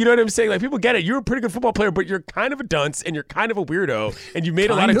 Like, you know what I'm saying? Like, people get it. You're a pretty good football player, but you're kind of a dunce and you're kind of a weirdo, and you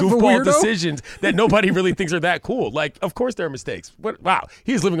made a lot of goofball decisions that nobody really thinks are that cool. Like, of course there are mistakes. Wow,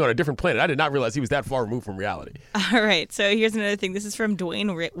 he's living on a different planet. I did not realize he was that far removed from reality. All right, so here's another thing. This is from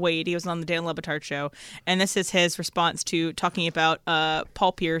Dwayne Wade. He was on the Dan Le Batard show, and this is his response to talking about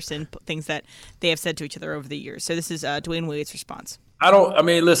Paul Pierce and things that they have said to each other over the years. So this is Dwayne Wade's response.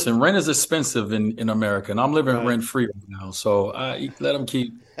 Listen, rent is expensive in America, and I'm living rent free right now. So let them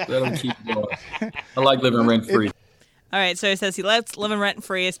keep going. I like living rent free. All right, so he says he likes living rent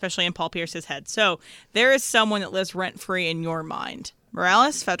free, especially in Paul Pierce's head. So there is someone that lives rent free in your mind.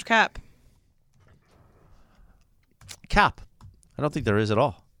 Morales, Fetch Cap. Cap. I don't think there is at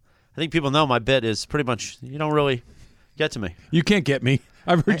all. I think people know my bit is pretty much, you don't really get to me. You can't get me.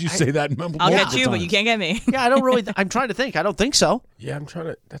 I've heard you say that multiple I'll get you, times. but you can't get me. Yeah, I don't really. I'm trying to think. I don't think so. Yeah,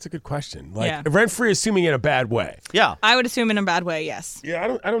 that's a good question. Like, rent free, assuming in a bad way. Yeah, I would assume in a bad way. Yes.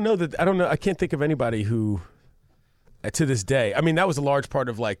 Yeah, I don't know. I can't think of anybody who, to this day. I mean, that was a large part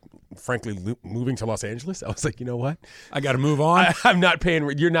of, like, frankly, moving to Los Angeles. I was like, you know what? I got to move on. I'm not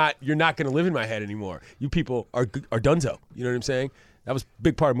paying. You're not going to live in my head anymore. You people are dunzo. You know what I'm saying? That was a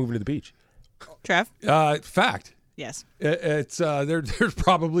big part of moving to the beach. Trev? Fact. Yes. It's there's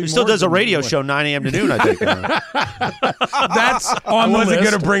probably he still more does a than radio one. show 9 a.m. to noon, I think. That's on the list. I wasn't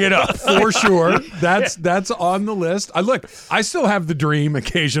going to bring it up. For sure. That's on the list. I still have the dream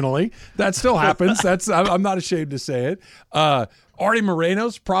occasionally. That still happens. I'm not ashamed to say it. Artie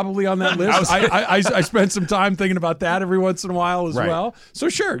Moreno's probably on that list. I spent some time thinking about that every once in a while as well. So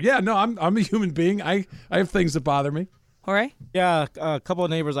sure, yeah, no, I'm a human being. I have things that bother me. All right. Yeah, a couple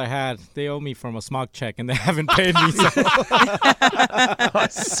of neighbors I had, they owe me from a smog check, and they haven't paid me. So.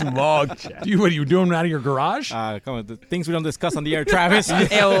 Smog check. What are you doing out of your garage? Come on, the things we don't discuss on the air, Travis. Yeah,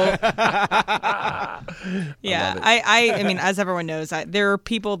 I mean, as everyone knows, there are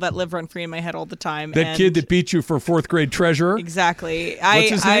people that live rent free in my head all the time. That kid that beat you for 4th grade treasurer. Exactly. What's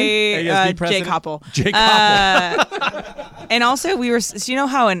his name? Jake Hoppel. Jake Hoppel. And also, so you know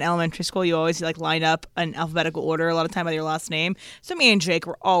how in elementary school you always like line up in alphabetical order a lot of time by your last name. So me and Jake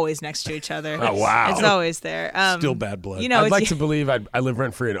were always next to each other. Oh wow! It's always there. Still bad blood. You know, I'd like to believe I live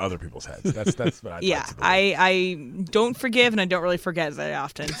rent free in other people's heads. That's what I'd like to believe. I don't forgive and I don't really forget very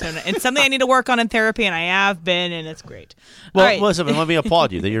often. So it's something I need to work on in therapy, and I have been, and it's great. Well, all right. listen, let me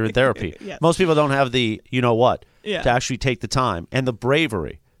applaud you that you're in therapy. Yes. Most people don't have the to Yeah. actually take the time and the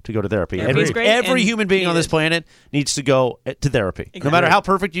bravery to go to therapy. Therapy's great Every and human being on this planet needs to go to therapy. Exactly. No matter how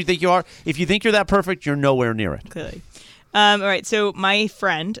perfect you think you are, if you think you're that perfect, you're nowhere near it. Clearly. All right, so my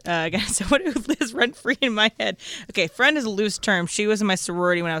friend, again, someone who lives rent-free in my head. Okay, friend is a loose term. She was in my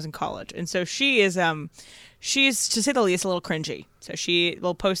sorority when I was in college. And so she is, she's, to say the least, a little cringy. So she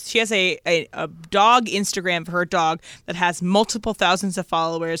will post, she has a dog Instagram for her dog that has multiple thousands of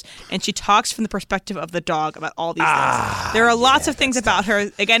followers, and she talks from the perspective of the dog about all these things. There are lots of things about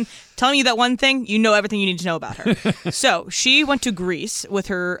her. Again, telling you that one thing, you know everything you need to know about her. So she went to Greece with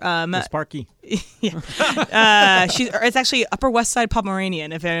her... Sparky. Yeah. It's actually Upper West Side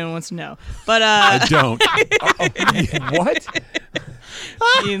Pomeranian, if anyone wants to know. But I don't. What?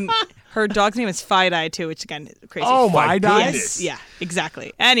 Her dog's name is Fide too, which again is crazy. Oh my goodness! Yes. Yeah,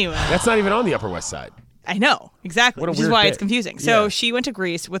 exactly. Anyway, that's not even on the Upper West Side. I know exactly, which is why it's confusing. So Yeah. she went to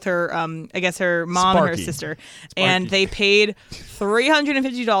Greece with her, I guess her mom and her Sparky. sister, and they paid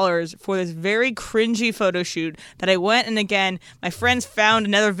 $350 for this very cringy photo shoot. That I went, and again, my friends found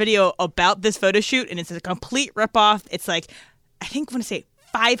another video about this photo shoot, and it's a complete ripoff. It's like, I think I want to say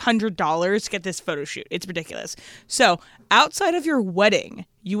 $500 to get this photo shoot. It's ridiculous. So outside of your wedding,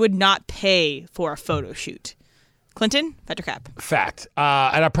 you would not pay for a photo shoot. Clinton, Fetcher Cap. Fact.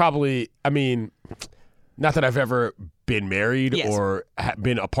 And I mean, Not that I've ever been married or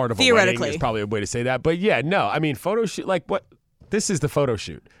been a part of a wedding is probably a way to say that. But yeah, no, I mean, photo shoot, like what? This is the photo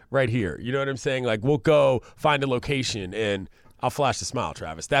shoot right here. You know what I'm saying? Like we'll go find a location and I'll flash the smile,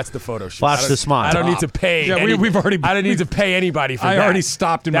 Travis. That's the photo shoot. Flash the smile. I don't need to pay. Yeah, I don't need to pay anybody for that. I already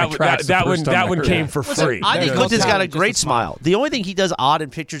stopped in my tracks. That one came for free. I think Clinton's got a great smile. The only thing he does odd in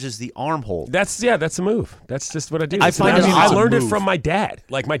pictures is the arm hold. That's a move. That's just what I do. I learned it from my dad.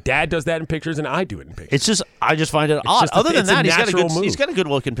 Like my dad does that in pictures, and I do it in pictures. I just find it odd. Other than that, he's got a good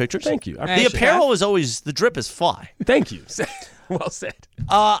look in pictures. Thank you. The apparel is always the drip is fly. Thank you. Well said.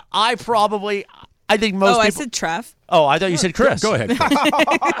 I think most people. I said Trev. Oh, I thought you said Chris. Go ahead, Chris.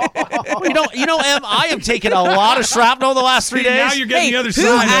 You know, Em, I am taking a lot of shrapnel the last 3 days. Now you're getting the other side, Who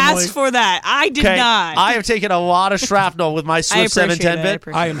asked Emily. for that? I did not. I have taken a lot of shrapnel with my Swift 710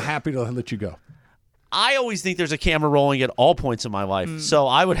 bit. I am happy to let you go. I always think there's a camera rolling at all points in my life, so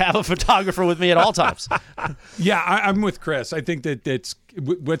I would have a photographer with me at all times. Yeah, I'm with Chris. I think that it's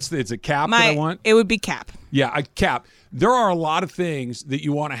a cap that I want. It would be cap. Yeah, a cap. There are a lot of things that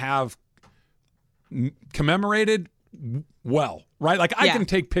you want to have commemorated well, right? Like I can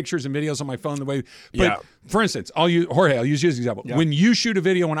take pictures and videos on my phone the way, but for instance, I'll use you as an example. Yeah. When you shoot a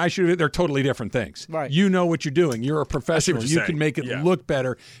video, when I shoot it, they're totally different things. Right. You know what you're doing. You're a professional. You can make it look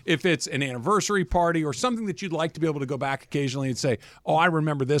better. If it's an anniversary party or something that you'd like to be able to go back occasionally and say, oh, I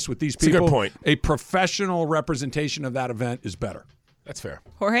remember this with these people. That's a good point. A professional representation of that event is better. That's fair.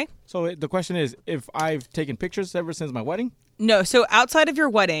 Jorge? So the question is, if I've taken pictures ever since my wedding? No. So outside of your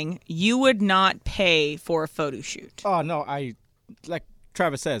wedding, you would not pay for a photo shoot. Oh, no. Like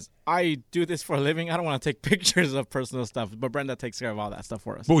Travis says, I do this for a living. I don't want to take pictures of personal stuff, but Brenda takes care of all that stuff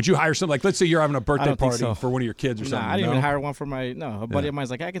for us. But would you hire something? Like, let's say you're having a birthday party for one of your kids or something. I didn't even hire one for a buddy of mine's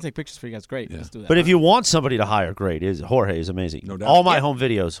like, I can take pictures for you guys. Great. Let's do that. But if you want somebody to hire, great. Jorge is amazing. No doubt. All my home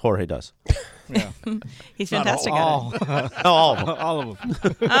videos, Jorge does. Yeah. He's fantastic at it. All of them. All of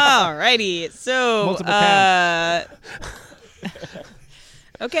them. All righty. So, multiple cams.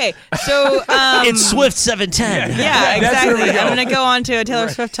 Okay, so it's Swift 710. Yeah, exactly. I'm going to go on to a Taylor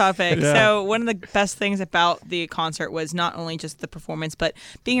Swift topic. Yeah. So one of the best things about the concert was not only just the performance, but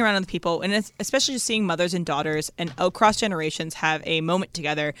being around other people, and especially just seeing mothers and daughters and across generations have a moment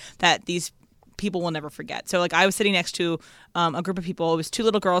together that these people will never forget. So like I was sitting next to a group of people. It was 2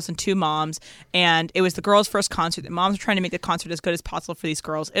 little girls and 2 moms, and it was the girls' first concert. The moms were trying to make the concert as good as possible for these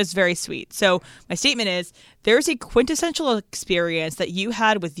girls. It was very sweet. So my statement is there's a quintessential experience that you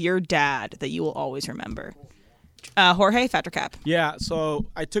had with your dad that you will always remember. Jorge, Factor Cap. Yeah, so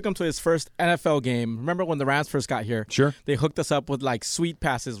I took him to his first NFL game. Remember when the Rams first got here? Sure. They hooked us up with like sweet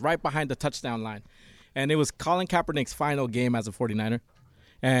passes right behind the touchdown line. And it was Colin Kaepernick's final game as a 49er.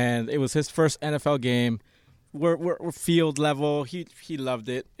 And it was his first NFL game. We're field level. He loved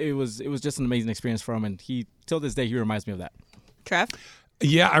it. It was just an amazing experience for him, and till this day he reminds me of that. Trev?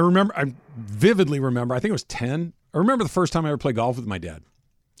 Yeah, I vividly remember. I think it was 10. I remember the first time I ever played golf with my dad.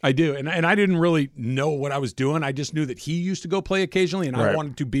 I do, and I didn't really know what I was doing. I just knew that he used to go play occasionally, and I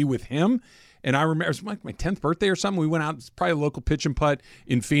wanted to be with him. And I remember it was like my 10th birthday or something. We went out, it's probably a local pitch and putt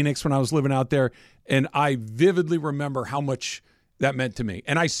in Phoenix when I was living out there, and I vividly remember how much that meant to me.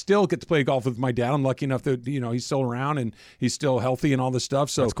 And I still get to play golf with my dad. I'm lucky enough that, he's still around and he's still healthy and all this stuff.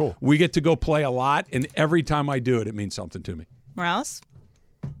 So that's cool. We get to go play a lot. And every time I do it, it means something to me. Morales?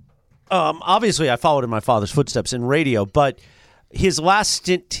 Obviously, I followed in my father's footsteps in radio, but his last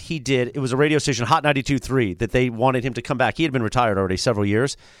stint he did, it was a radio station, Hot 92.3, that they wanted him to come back. He had been retired already several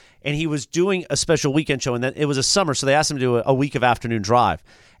years, and he was doing a special weekend show, and then it was a summer, so they asked him to do a week of afternoon drive.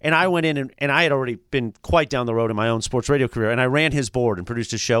 And I went in, and I had already been quite down the road in my own sports radio career, and I ran his board and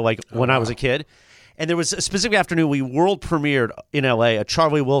produced his show when I was a kid. And there was a specific afternoon we world premiered in L.A. a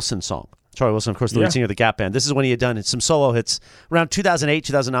Charlie Wilson song. Charlie Wilson, of course, the lead singer of the Gap Band. This is when he had done some solo hits around 2008,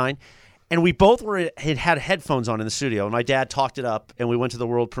 2009. And we both had headphones on in the studio, and my dad talked it up, and we went to the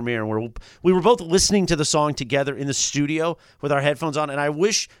world premiere, and we were both listening to the song together in the studio with our headphones on. And I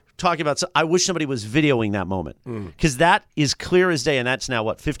wish somebody was videoing that moment, because that is clear as day, and that's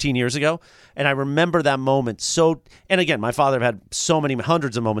now 15 years ago. And I remember that moment so. And again, my father had so many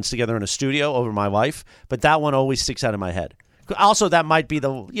hundreds of moments together in a studio over my life, but that one always sticks out in my head. Also, that might be the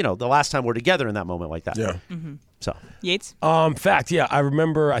last time we're together in that moment like that. Yeah. Mm-hmm. So Yates? Fact, yeah. I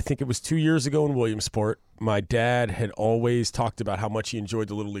remember, I think it was 2 years ago in Williamsport, my dad had always talked about how much he enjoyed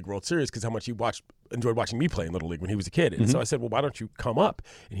the Little League World Series because how much he enjoyed watching me play in Little League when he was a kid. And so I said, well, why don't you come up?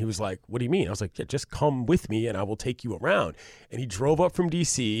 And he was like, what do you mean? I was like, yeah, just come with me and I will take you around. And he drove up from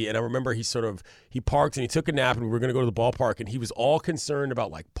D.C. and I remember he parked and he took a nap and we were going to go to the ballpark and he was all concerned about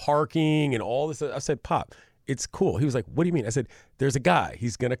like parking and all this. I said, Pop, it's cool. He was like, what do you mean? I said, there's a guy.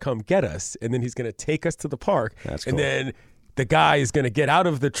 He's going to come get us, and then he's going to take us to the park. That's cool. And then the guy is going to get out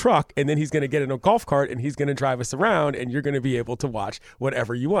of the truck, and then he's going to get in a golf cart, and he's going to drive us around, and you're going to be able to watch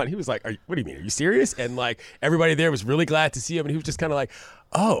whatever you want. He was like, what do you mean? Are you serious? And like everybody there was really glad to see him, and he was just kind of like,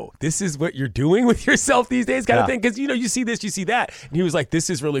 oh, this is what you're doing with yourself these days kind of thing? Because, you see this, you see that. And he was like, this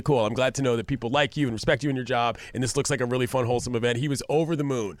is really cool. I'm glad to know that people like you and respect you in your job, and this looks like a really fun, wholesome event. He was over the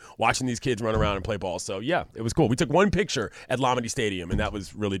moon watching these kids run around and play ball. So, yeah, it was cool. We took one picture at Lamedy Stadium, and that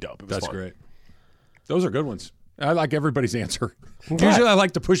was really dope. It was That's fun. great. Those are good ones. I like everybody's answer. Usually I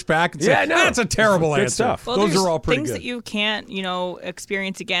like to push back and say, that's a terrible answer. Stuff. Well, those are all pretty things good. that you can't,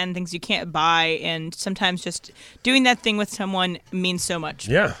 experience again, things you can't buy, and sometimes just doing that thing with someone means so much.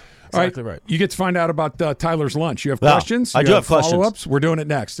 Yeah. Exactly right. You get to find out about Tyler's lunch. You have questions? I do have questions. Follow-ups? We're doing it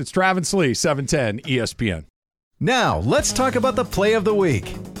next. It's Travis Lee, 710 ESPN. Now, let's talk about the play of the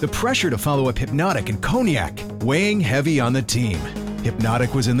week. The pressure to follow up Hypnotic and Cognac, weighing heavy on the team.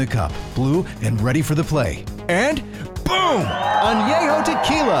 Hypnotic was in the cup, blue, and ready for the play. And boom! Añejo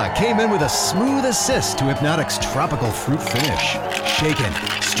Tequila came in with a smooth assist to Hypnotic's tropical fruit finish. Shaken,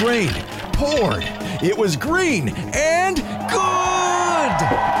 strained, poured. It was green and good!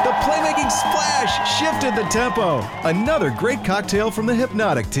 The playmaking splash shifted the tempo. Another great cocktail from the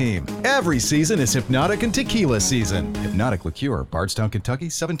Hypnotic team. Every season is Hypnotic and Tequila season. Hypnotic Liqueur, Bardstown, Kentucky,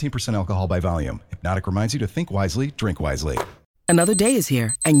 17% alcohol by volume. Hypnotic reminds you to think wisely, drink wisely. Another day is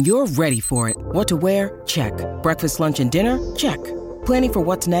here, and you're ready for it. What to wear? Check. Breakfast, lunch, and dinner? Check. Planning for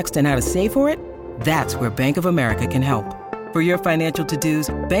what's next and how to save for it? That's where Bank of America can help. For your financial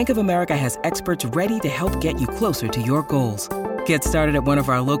to-dos, Bank of America has experts ready to help get you closer to your goals. Get started at one of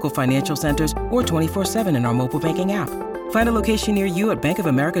our local financial centers or 24/7 in our mobile banking app. Find a location near you at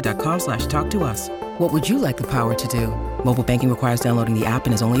bankofamerica.com/talktous. What would you like the power to do? Mobile banking requires downloading the app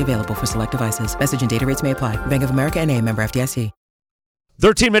and is only available for select devices. Message and data rates may apply. Bank of America NA, member FDIC.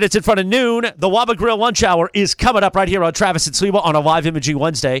 13 minutes in front of noon. The Waba Grill lunch hour is coming up right here on Travis and Sliwa on a live Imaging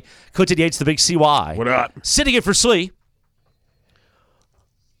Wednesday. Clinton Yates, the big CY. What up? Sitting in for Slee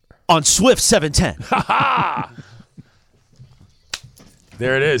on Swift 710.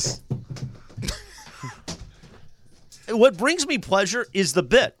 There it is. What brings me pleasure is the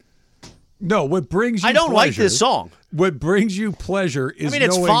bit. No, what brings you I don't pleasure, like this song. What brings you pleasure is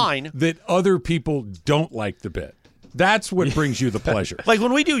it's knowing fine. that other people don't like the bit. That's what brings you the pleasure. Like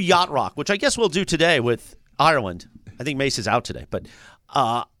when we do Yacht Rock, which I guess we'll do today with Ireland. I think Mace is out today, but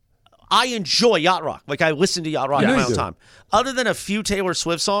I enjoy Yacht Rock. Like I listen to Yacht Rock in my own time. Other than a few Taylor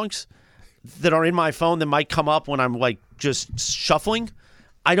Swift songs that are in my phone that might come up when I'm like just shuffling,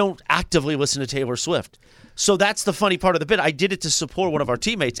 I don't actively listen to Taylor Swift. So that's the funny part of the bit. I did it to support one of our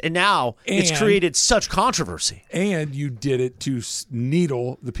teammates, and now it's created such controversy. And you did it to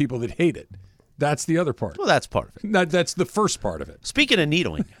needle the people that hate it. That's the other part. Well, that's part of it. That's the first part of it. Speaking of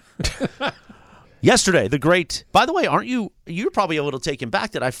needling, yesterday, the great, by the way, you're probably a little taken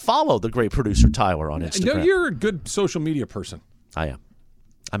back that I follow the great producer Tyler on Instagram. No, you're a good social media person. I am.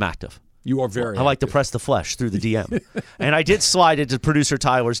 I'm active. You are very I like to press the flesh through the DM. And I did slide into producer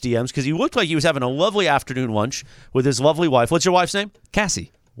Tyler's DMs because he looked like he was having a lovely afternoon lunch with his lovely wife. What's your wife's name?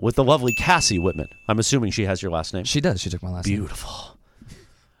 Cassie. With the lovely Cassie Whitman. I'm assuming she has your last name. She does. She took my last name. Beautiful.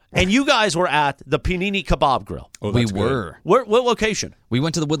 And you guys were at the Panini Kebab Grill. Oh, we were. What location? We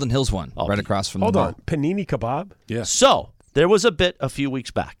went to the Woodland Hills one, right across from the bar. Panini Kebab? Yeah. So, there was a bit a few weeks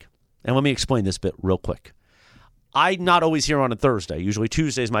back. And let me explain this bit real quick. I'm not always here on a Thursday. Usually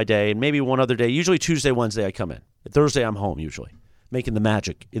Tuesday's my day, and maybe one other day. Usually Tuesday, Wednesday I come in. Thursday I'm home usually, making the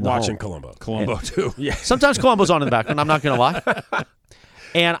magic in the Watching home. Columbo too. Yeah. Sometimes Columbo's on in the background. I'm not going to lie.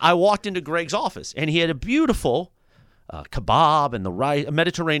 And I walked into Greg's office, and he had a beautiful kebab and the rice, a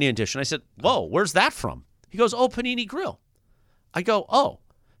Mediterranean dish. And I said, whoa, where's that from? He goes, oh, Panini Grill. I go, oh.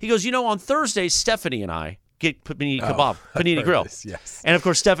 He goes, on Thursdays, Stephanie and I get Panini Kebab, Panini Grill. Yes. And, of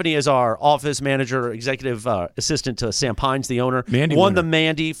course, Stephanie is our office manager, executive assistant to Sam Pines, the owner. Mandy won winner. the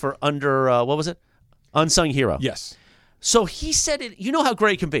Mandy for what was it? Unsung Hero. Yes. So he said it, you know how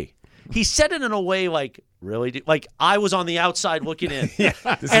Greg can be. He said it in a way like, really? Like I was on the outside looking in. This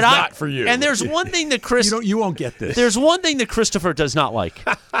is not for you. And there's one thing that Chris... You won't get this. There's one thing that Christopher does not like.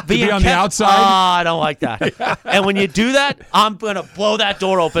 Be on the outside? I don't like that. And when you do that, I'm going to blow that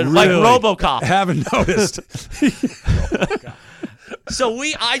door open like RoboCop. Haven't noticed. So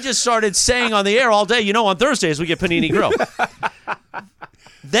I just started saying on the air all day, on Thursdays we get Panini Grill.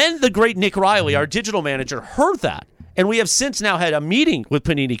 Then the great Nick Riley, our digital manager, heard that. And we have since now had a meeting with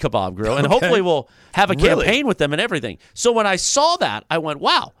Panini Kebab Grill, and hopefully we'll have a campaign with them and everything. So when I saw that, I went,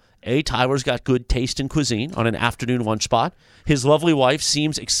 wow. Tyler's got good taste in cuisine on an afternoon lunch spot. His lovely wife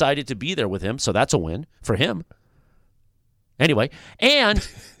seems excited to be there with him, so that's a win for him. Anyway, and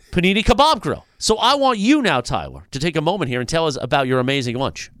Panini Kebab Grill. So I want you now, Tyler, to take a moment here and tell us about your amazing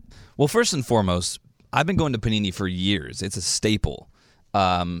lunch. Well, first and foremost, I've been going to Panini for years. It's a staple.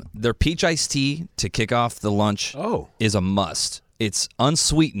 Their peach iced tea to kick off the lunch is a must. It's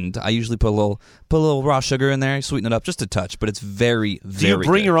unsweetened. I usually put a little raw sugar in there, sweeten it up just a touch, but it's very, very good. Do you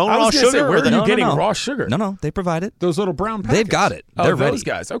bring your own raw sugar? Where are you getting raw sugar? No, they provide it. Those little brown packets. They've got it. They're ready. Those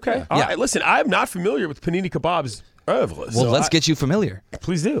guys. Okay. All right. Listen, I'm not familiar with Panini Kebab's oeuvre. Well, let's get you familiar.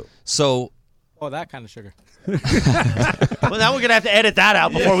 Please do. So, that kind of sugar. Well, now we're going to have to edit that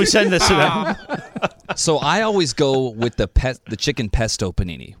out before we send this to them. So I always go with the chicken pesto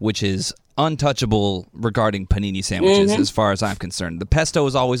panini, which is untouchable regarding panini sandwiches as far as I'm concerned. The pesto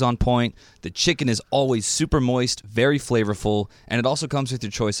is always on point. The chicken is always super moist, very flavorful, and it also comes with your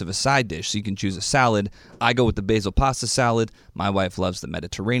choice of a side dish. So you can choose a salad. I go with the basil pasta salad. My wife loves the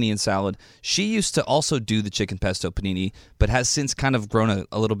Mediterranean salad. She used to also do the chicken pesto panini, but has since kind of grown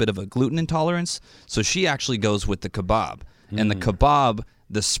a little bit of a gluten intolerance. So she actually goes with the kebab. And the kebab,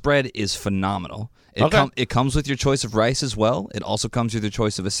 the spread is phenomenal. It comes with your choice of rice as well. It also comes with your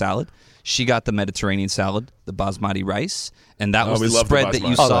choice of a salad. She got the Mediterranean salad, the basmati rice, and that was the spread that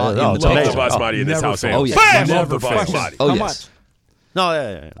you saw in the love the basmati in this house. Oh, yeah. I love the basmati. Oh, How yes. much? No,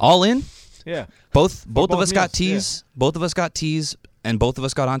 yeah. All in? Yeah. Both of us meals, got teas. Yeah. Both of us got teas, and both of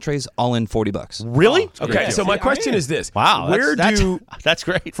us got entrees, all in $40. Really? Okay, so my question is this. Wow, that's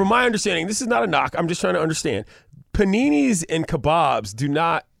great. From my understanding, this is not a knock. I'm just trying to understand. Paninis and kebabs do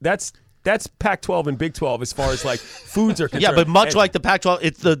not, that's Pac-12 and Big 12 as far as like foods are concerned. Yeah, but much like the Pac-12,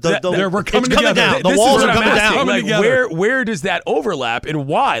 it's we're coming together. down. The This walls is are what I'm coming asking. down. Like, where does that overlap and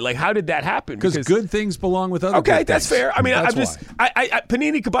why? Like, how did that happen? Because good things belong with other Okay, good that's things. fair. I mean, That's I'm just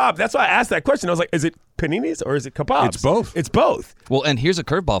panini kebab. That's why I asked that question. I was like, is it paninis or is it kebabs? It's both. It's both. Well, and here's a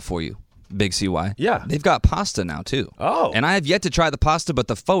curveball for you, Big CY. Yeah. They've got pasta now, too. Oh. And I have yet to try the pasta, but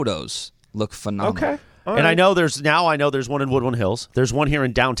the photos look phenomenal. Okay. And I know there's one in Woodland Hills. There's one here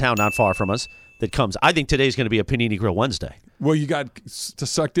in downtown, not far from us, that comes. I think today's going to be a Panini Grill Wednesday. Well, you got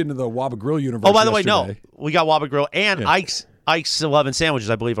sucked into the Waba Grill universe. Oh, by the way, yesterday. no. We got Waba Grill and Ike's 11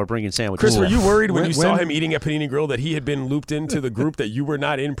 Sandwiches, I believe, are bringing sandwiches. Chris, were you worried when you saw when- him eating at Panini Grill that he had been looped into the group that you were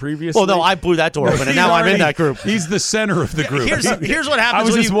not in previously? Well, no, I blew that door open, and now I'm in that group. He's the center of the group. Here's what happens I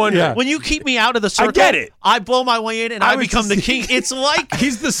was when just you, wondering. when you keep me out of the circle. I get it. I blow my way in, and I become the king. It's like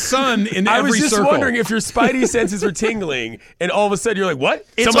He's the sun in I every was just circle. wondering if your spidey senses were tingling, and all of a sudden you're like, "What?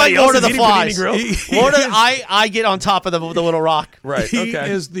 it's Somebody like else Lord of is the eating Flies. Panini Grill?" Lord of I get on top of the little rock. Right. He Okay.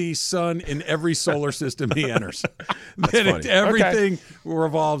 is the sun in every solar system he enters. funny. Everything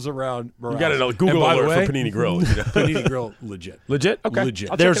revolves around. You got to And Google by the alert way, for Panini Grill. You know? Panini Grill, legit. Legit? Okay. Legit.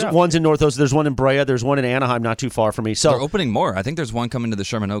 I'll check There's it out. ones in North Oaks. There's one in Brea. There's one in Anaheim, not too far from me. They're So, opening more. I think there's one coming to the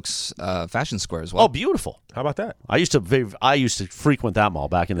Sherman Oaks Fashion Square as well. oh, beautiful. How about that? I used to frequent that mall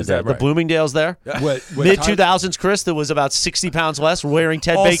back in the day. that right? The Bloomingdale's there. What Mid 2000s, Chris, that was about 60 pounds less, wearing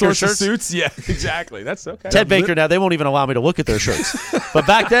Ted All Baker sorts shirts. of suits. Yeah, exactly. That's okay. Ted Baker now, they won't even allow me to look at their shirts. But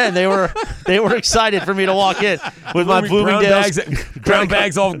back then they were excited for me to walk in with my Bloomingdale's brown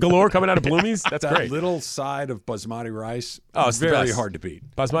bags all galore coming out of Bloomies. That's that great. little side of basmati rice. Oh, it's the very best. hard to beat.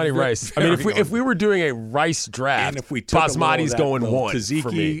 Basmati rice. I mean, if we were doing a rice draft, And if we took Basmati's going one tzatziki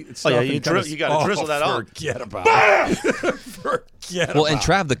for me. stuff yeah, and you kinda- gotta drizzle that on. Forget about it. Forget Well, about and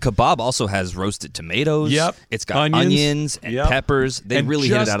Trav, the kebab also has roasted tomatoes. Yep. It's got onions and Yep. peppers. They and really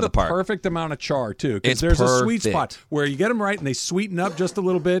hit it just out of the park. Perfect amount of char too. Because It's there's a sweet perfect. spot where you get them right and they sweeten up just a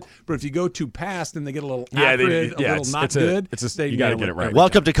little bit. But if you go too past, then they get a little Yeah, acrid, they- a little it's- not it's a- good. it's a- They you gotta nail get it right. every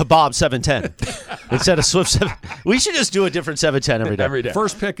Welcome to Kebab 710 instead of Swift 7. We should just do a different 710 every day. Every day.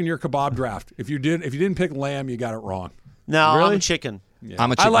 First pick in your kebab draft. If you didn't pick lamb, you got it wrong. No, Really? I'm chicken.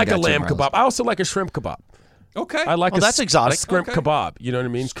 I'm a I chicken like guy a too, lamb Marlis. kebab. I also like a shrimp kebab. Okay. I like that's exotic. a shrimp Okay. kebab. You know what I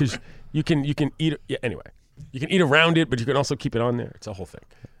mean? Because you can eat it. Yeah, anyway, you can eat around it, but you can also keep it on there. It's a whole thing.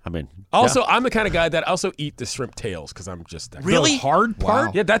 I mean, Also, I'm the kind of guy that also eat the shrimp tails because I'm just that. Really? The hard part?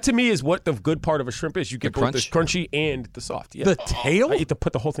 Wow. Yeah, that to me is what the good part of a shrimp is. You get both the crunchy and the soft. Yeah. The tail? I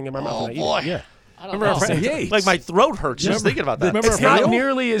put the whole thing in my mouth. and I eat boy. it. Yeah. remember our friend, Yay. like my throat hurts just thinking about that. Remember It's a friend, not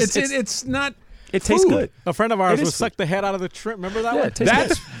nearly as. It's not. It tastes food. good. a friend of ours It is would suck the head out of the shrimp. Remember that Yeah, one? it tastes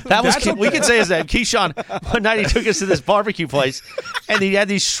That's good. That was that's we can say his name. Keyshawn, one night he took us to this barbecue place, and he had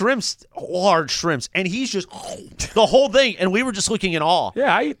these shrimps, large shrimps, and he's just the whole thing, and we were just looking in awe.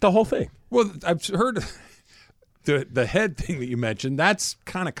 Yeah, I eat the whole thing. Well, I've heard the head thing that you mentioned. That's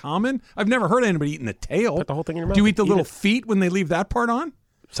kind of common. I've never heard anybody eating the tail. Put the whole thing in your mouth. Do you eat the Eat little it. feet when they leave that part on?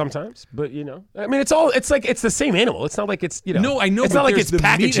 sometimes, but I mean, it's the same animal. It's not like it's No, I know. It's but not like there's it's the meat.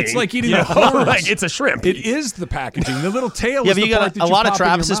 packaging. It's like eating the horns. Like it's a shrimp. It is the packaging. The little tail. Yeah, is but the you part got that a you lot of pop in your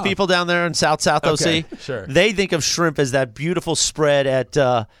Travis's mouth. people down there in South OC. Okay, sure. They think of shrimp as that beautiful spread at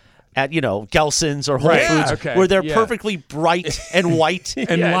Gelson's or Whole Foods, where they're perfectly bright and white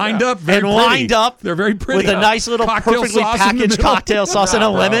and lined up, very and pretty. lined up. They're very pretty with a nice little cocktail perfectly sauce in the packaged middle. cocktail sauce and a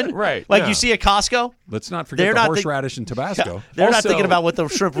lemon, right? Like you see at Costco. Let's not forget They're the not horseradish and Tabasco. They're not Also, thinking about what the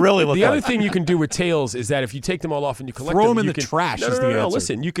shrimp really look The like. other thing you can do with tails is that if you take them all off and you collect Throw them them in you the can, trash No, is no, the no, answer.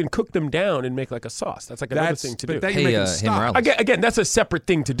 listen, you can cook them down and make like a sauce. That's like another thing to do. That you're making stop. Morales. Again, that's a separate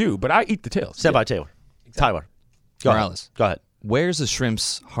thing to do, but I eat the tails. Stand by, Tyler. Morales. Go ahead. Where's a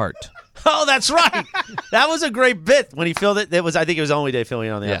shrimp's heart? Oh, that's right. That was a great bit when he filled it. I think it was only Dave filling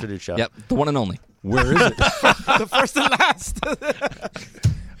it on the afternoon show. Yep, the one and only. Where is it? The first and last.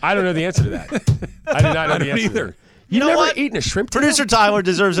 I don't know the answer to that. I do not know I the don't answer to either. that. You know never what? eaten a shrimp tail? Producer Tyler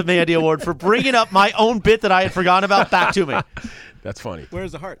deserves a Mandy Award for bringing up my own bit that I had forgotten about back to me. That's funny.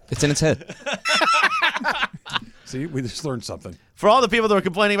 Where's the heart? It's in its head. See, we just learned something. For all the people that were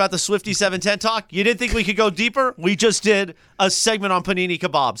complaining about the Swifty 710 talk, you didn't think we could go deeper? We just did a segment on panini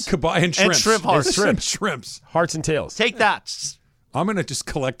kebabs. And shrimps. shrimp hearts. And shrimps. Hearts and tails. Take that. I'm going to just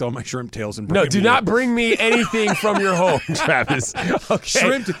collect all my shrimp tails and bring No, them do to not you. bring me anything from your home, Travis. Okay.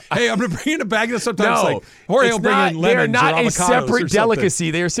 Shrimp. Hey, I'm going to bring in a bag of sometimes No, like Jorge will it's bring not, in they are lemons not or a avocados or separate something.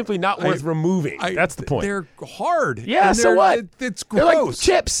 delicacy. They are simply not worth removing. That's the point. They're hard. Yeah, And so they're- what? It's They're like gross.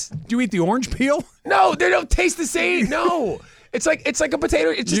 chips. Do you eat the orange peel? No, they don't taste the same. No. It's like a potato.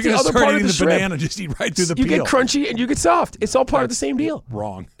 It's just You're the gonna other start part of eating the the shrimp. banana, just eat right through the You peel. get crunchy and you get soft. It's all part of the same deal.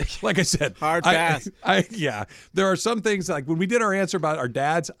 Wrong. Like I said, Hard pass. Yeah, there are some things like when we did our answer about our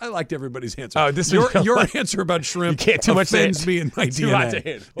dads. I liked everybody's answer. Oh, this your was- your answer about shrimp You can't too much to offends it. me in my Too hot to DNA.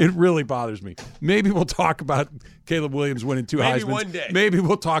 handle. It really bothers me. Maybe we'll talk about Caleb Williams winning 2 Maybe Heismans. one day. Maybe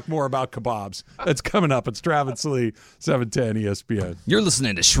we'll talk more about kebabs. That's coming up. It's Travis Lee, 710 ESPN. You're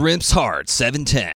listening to Shrimp's Heart, 710.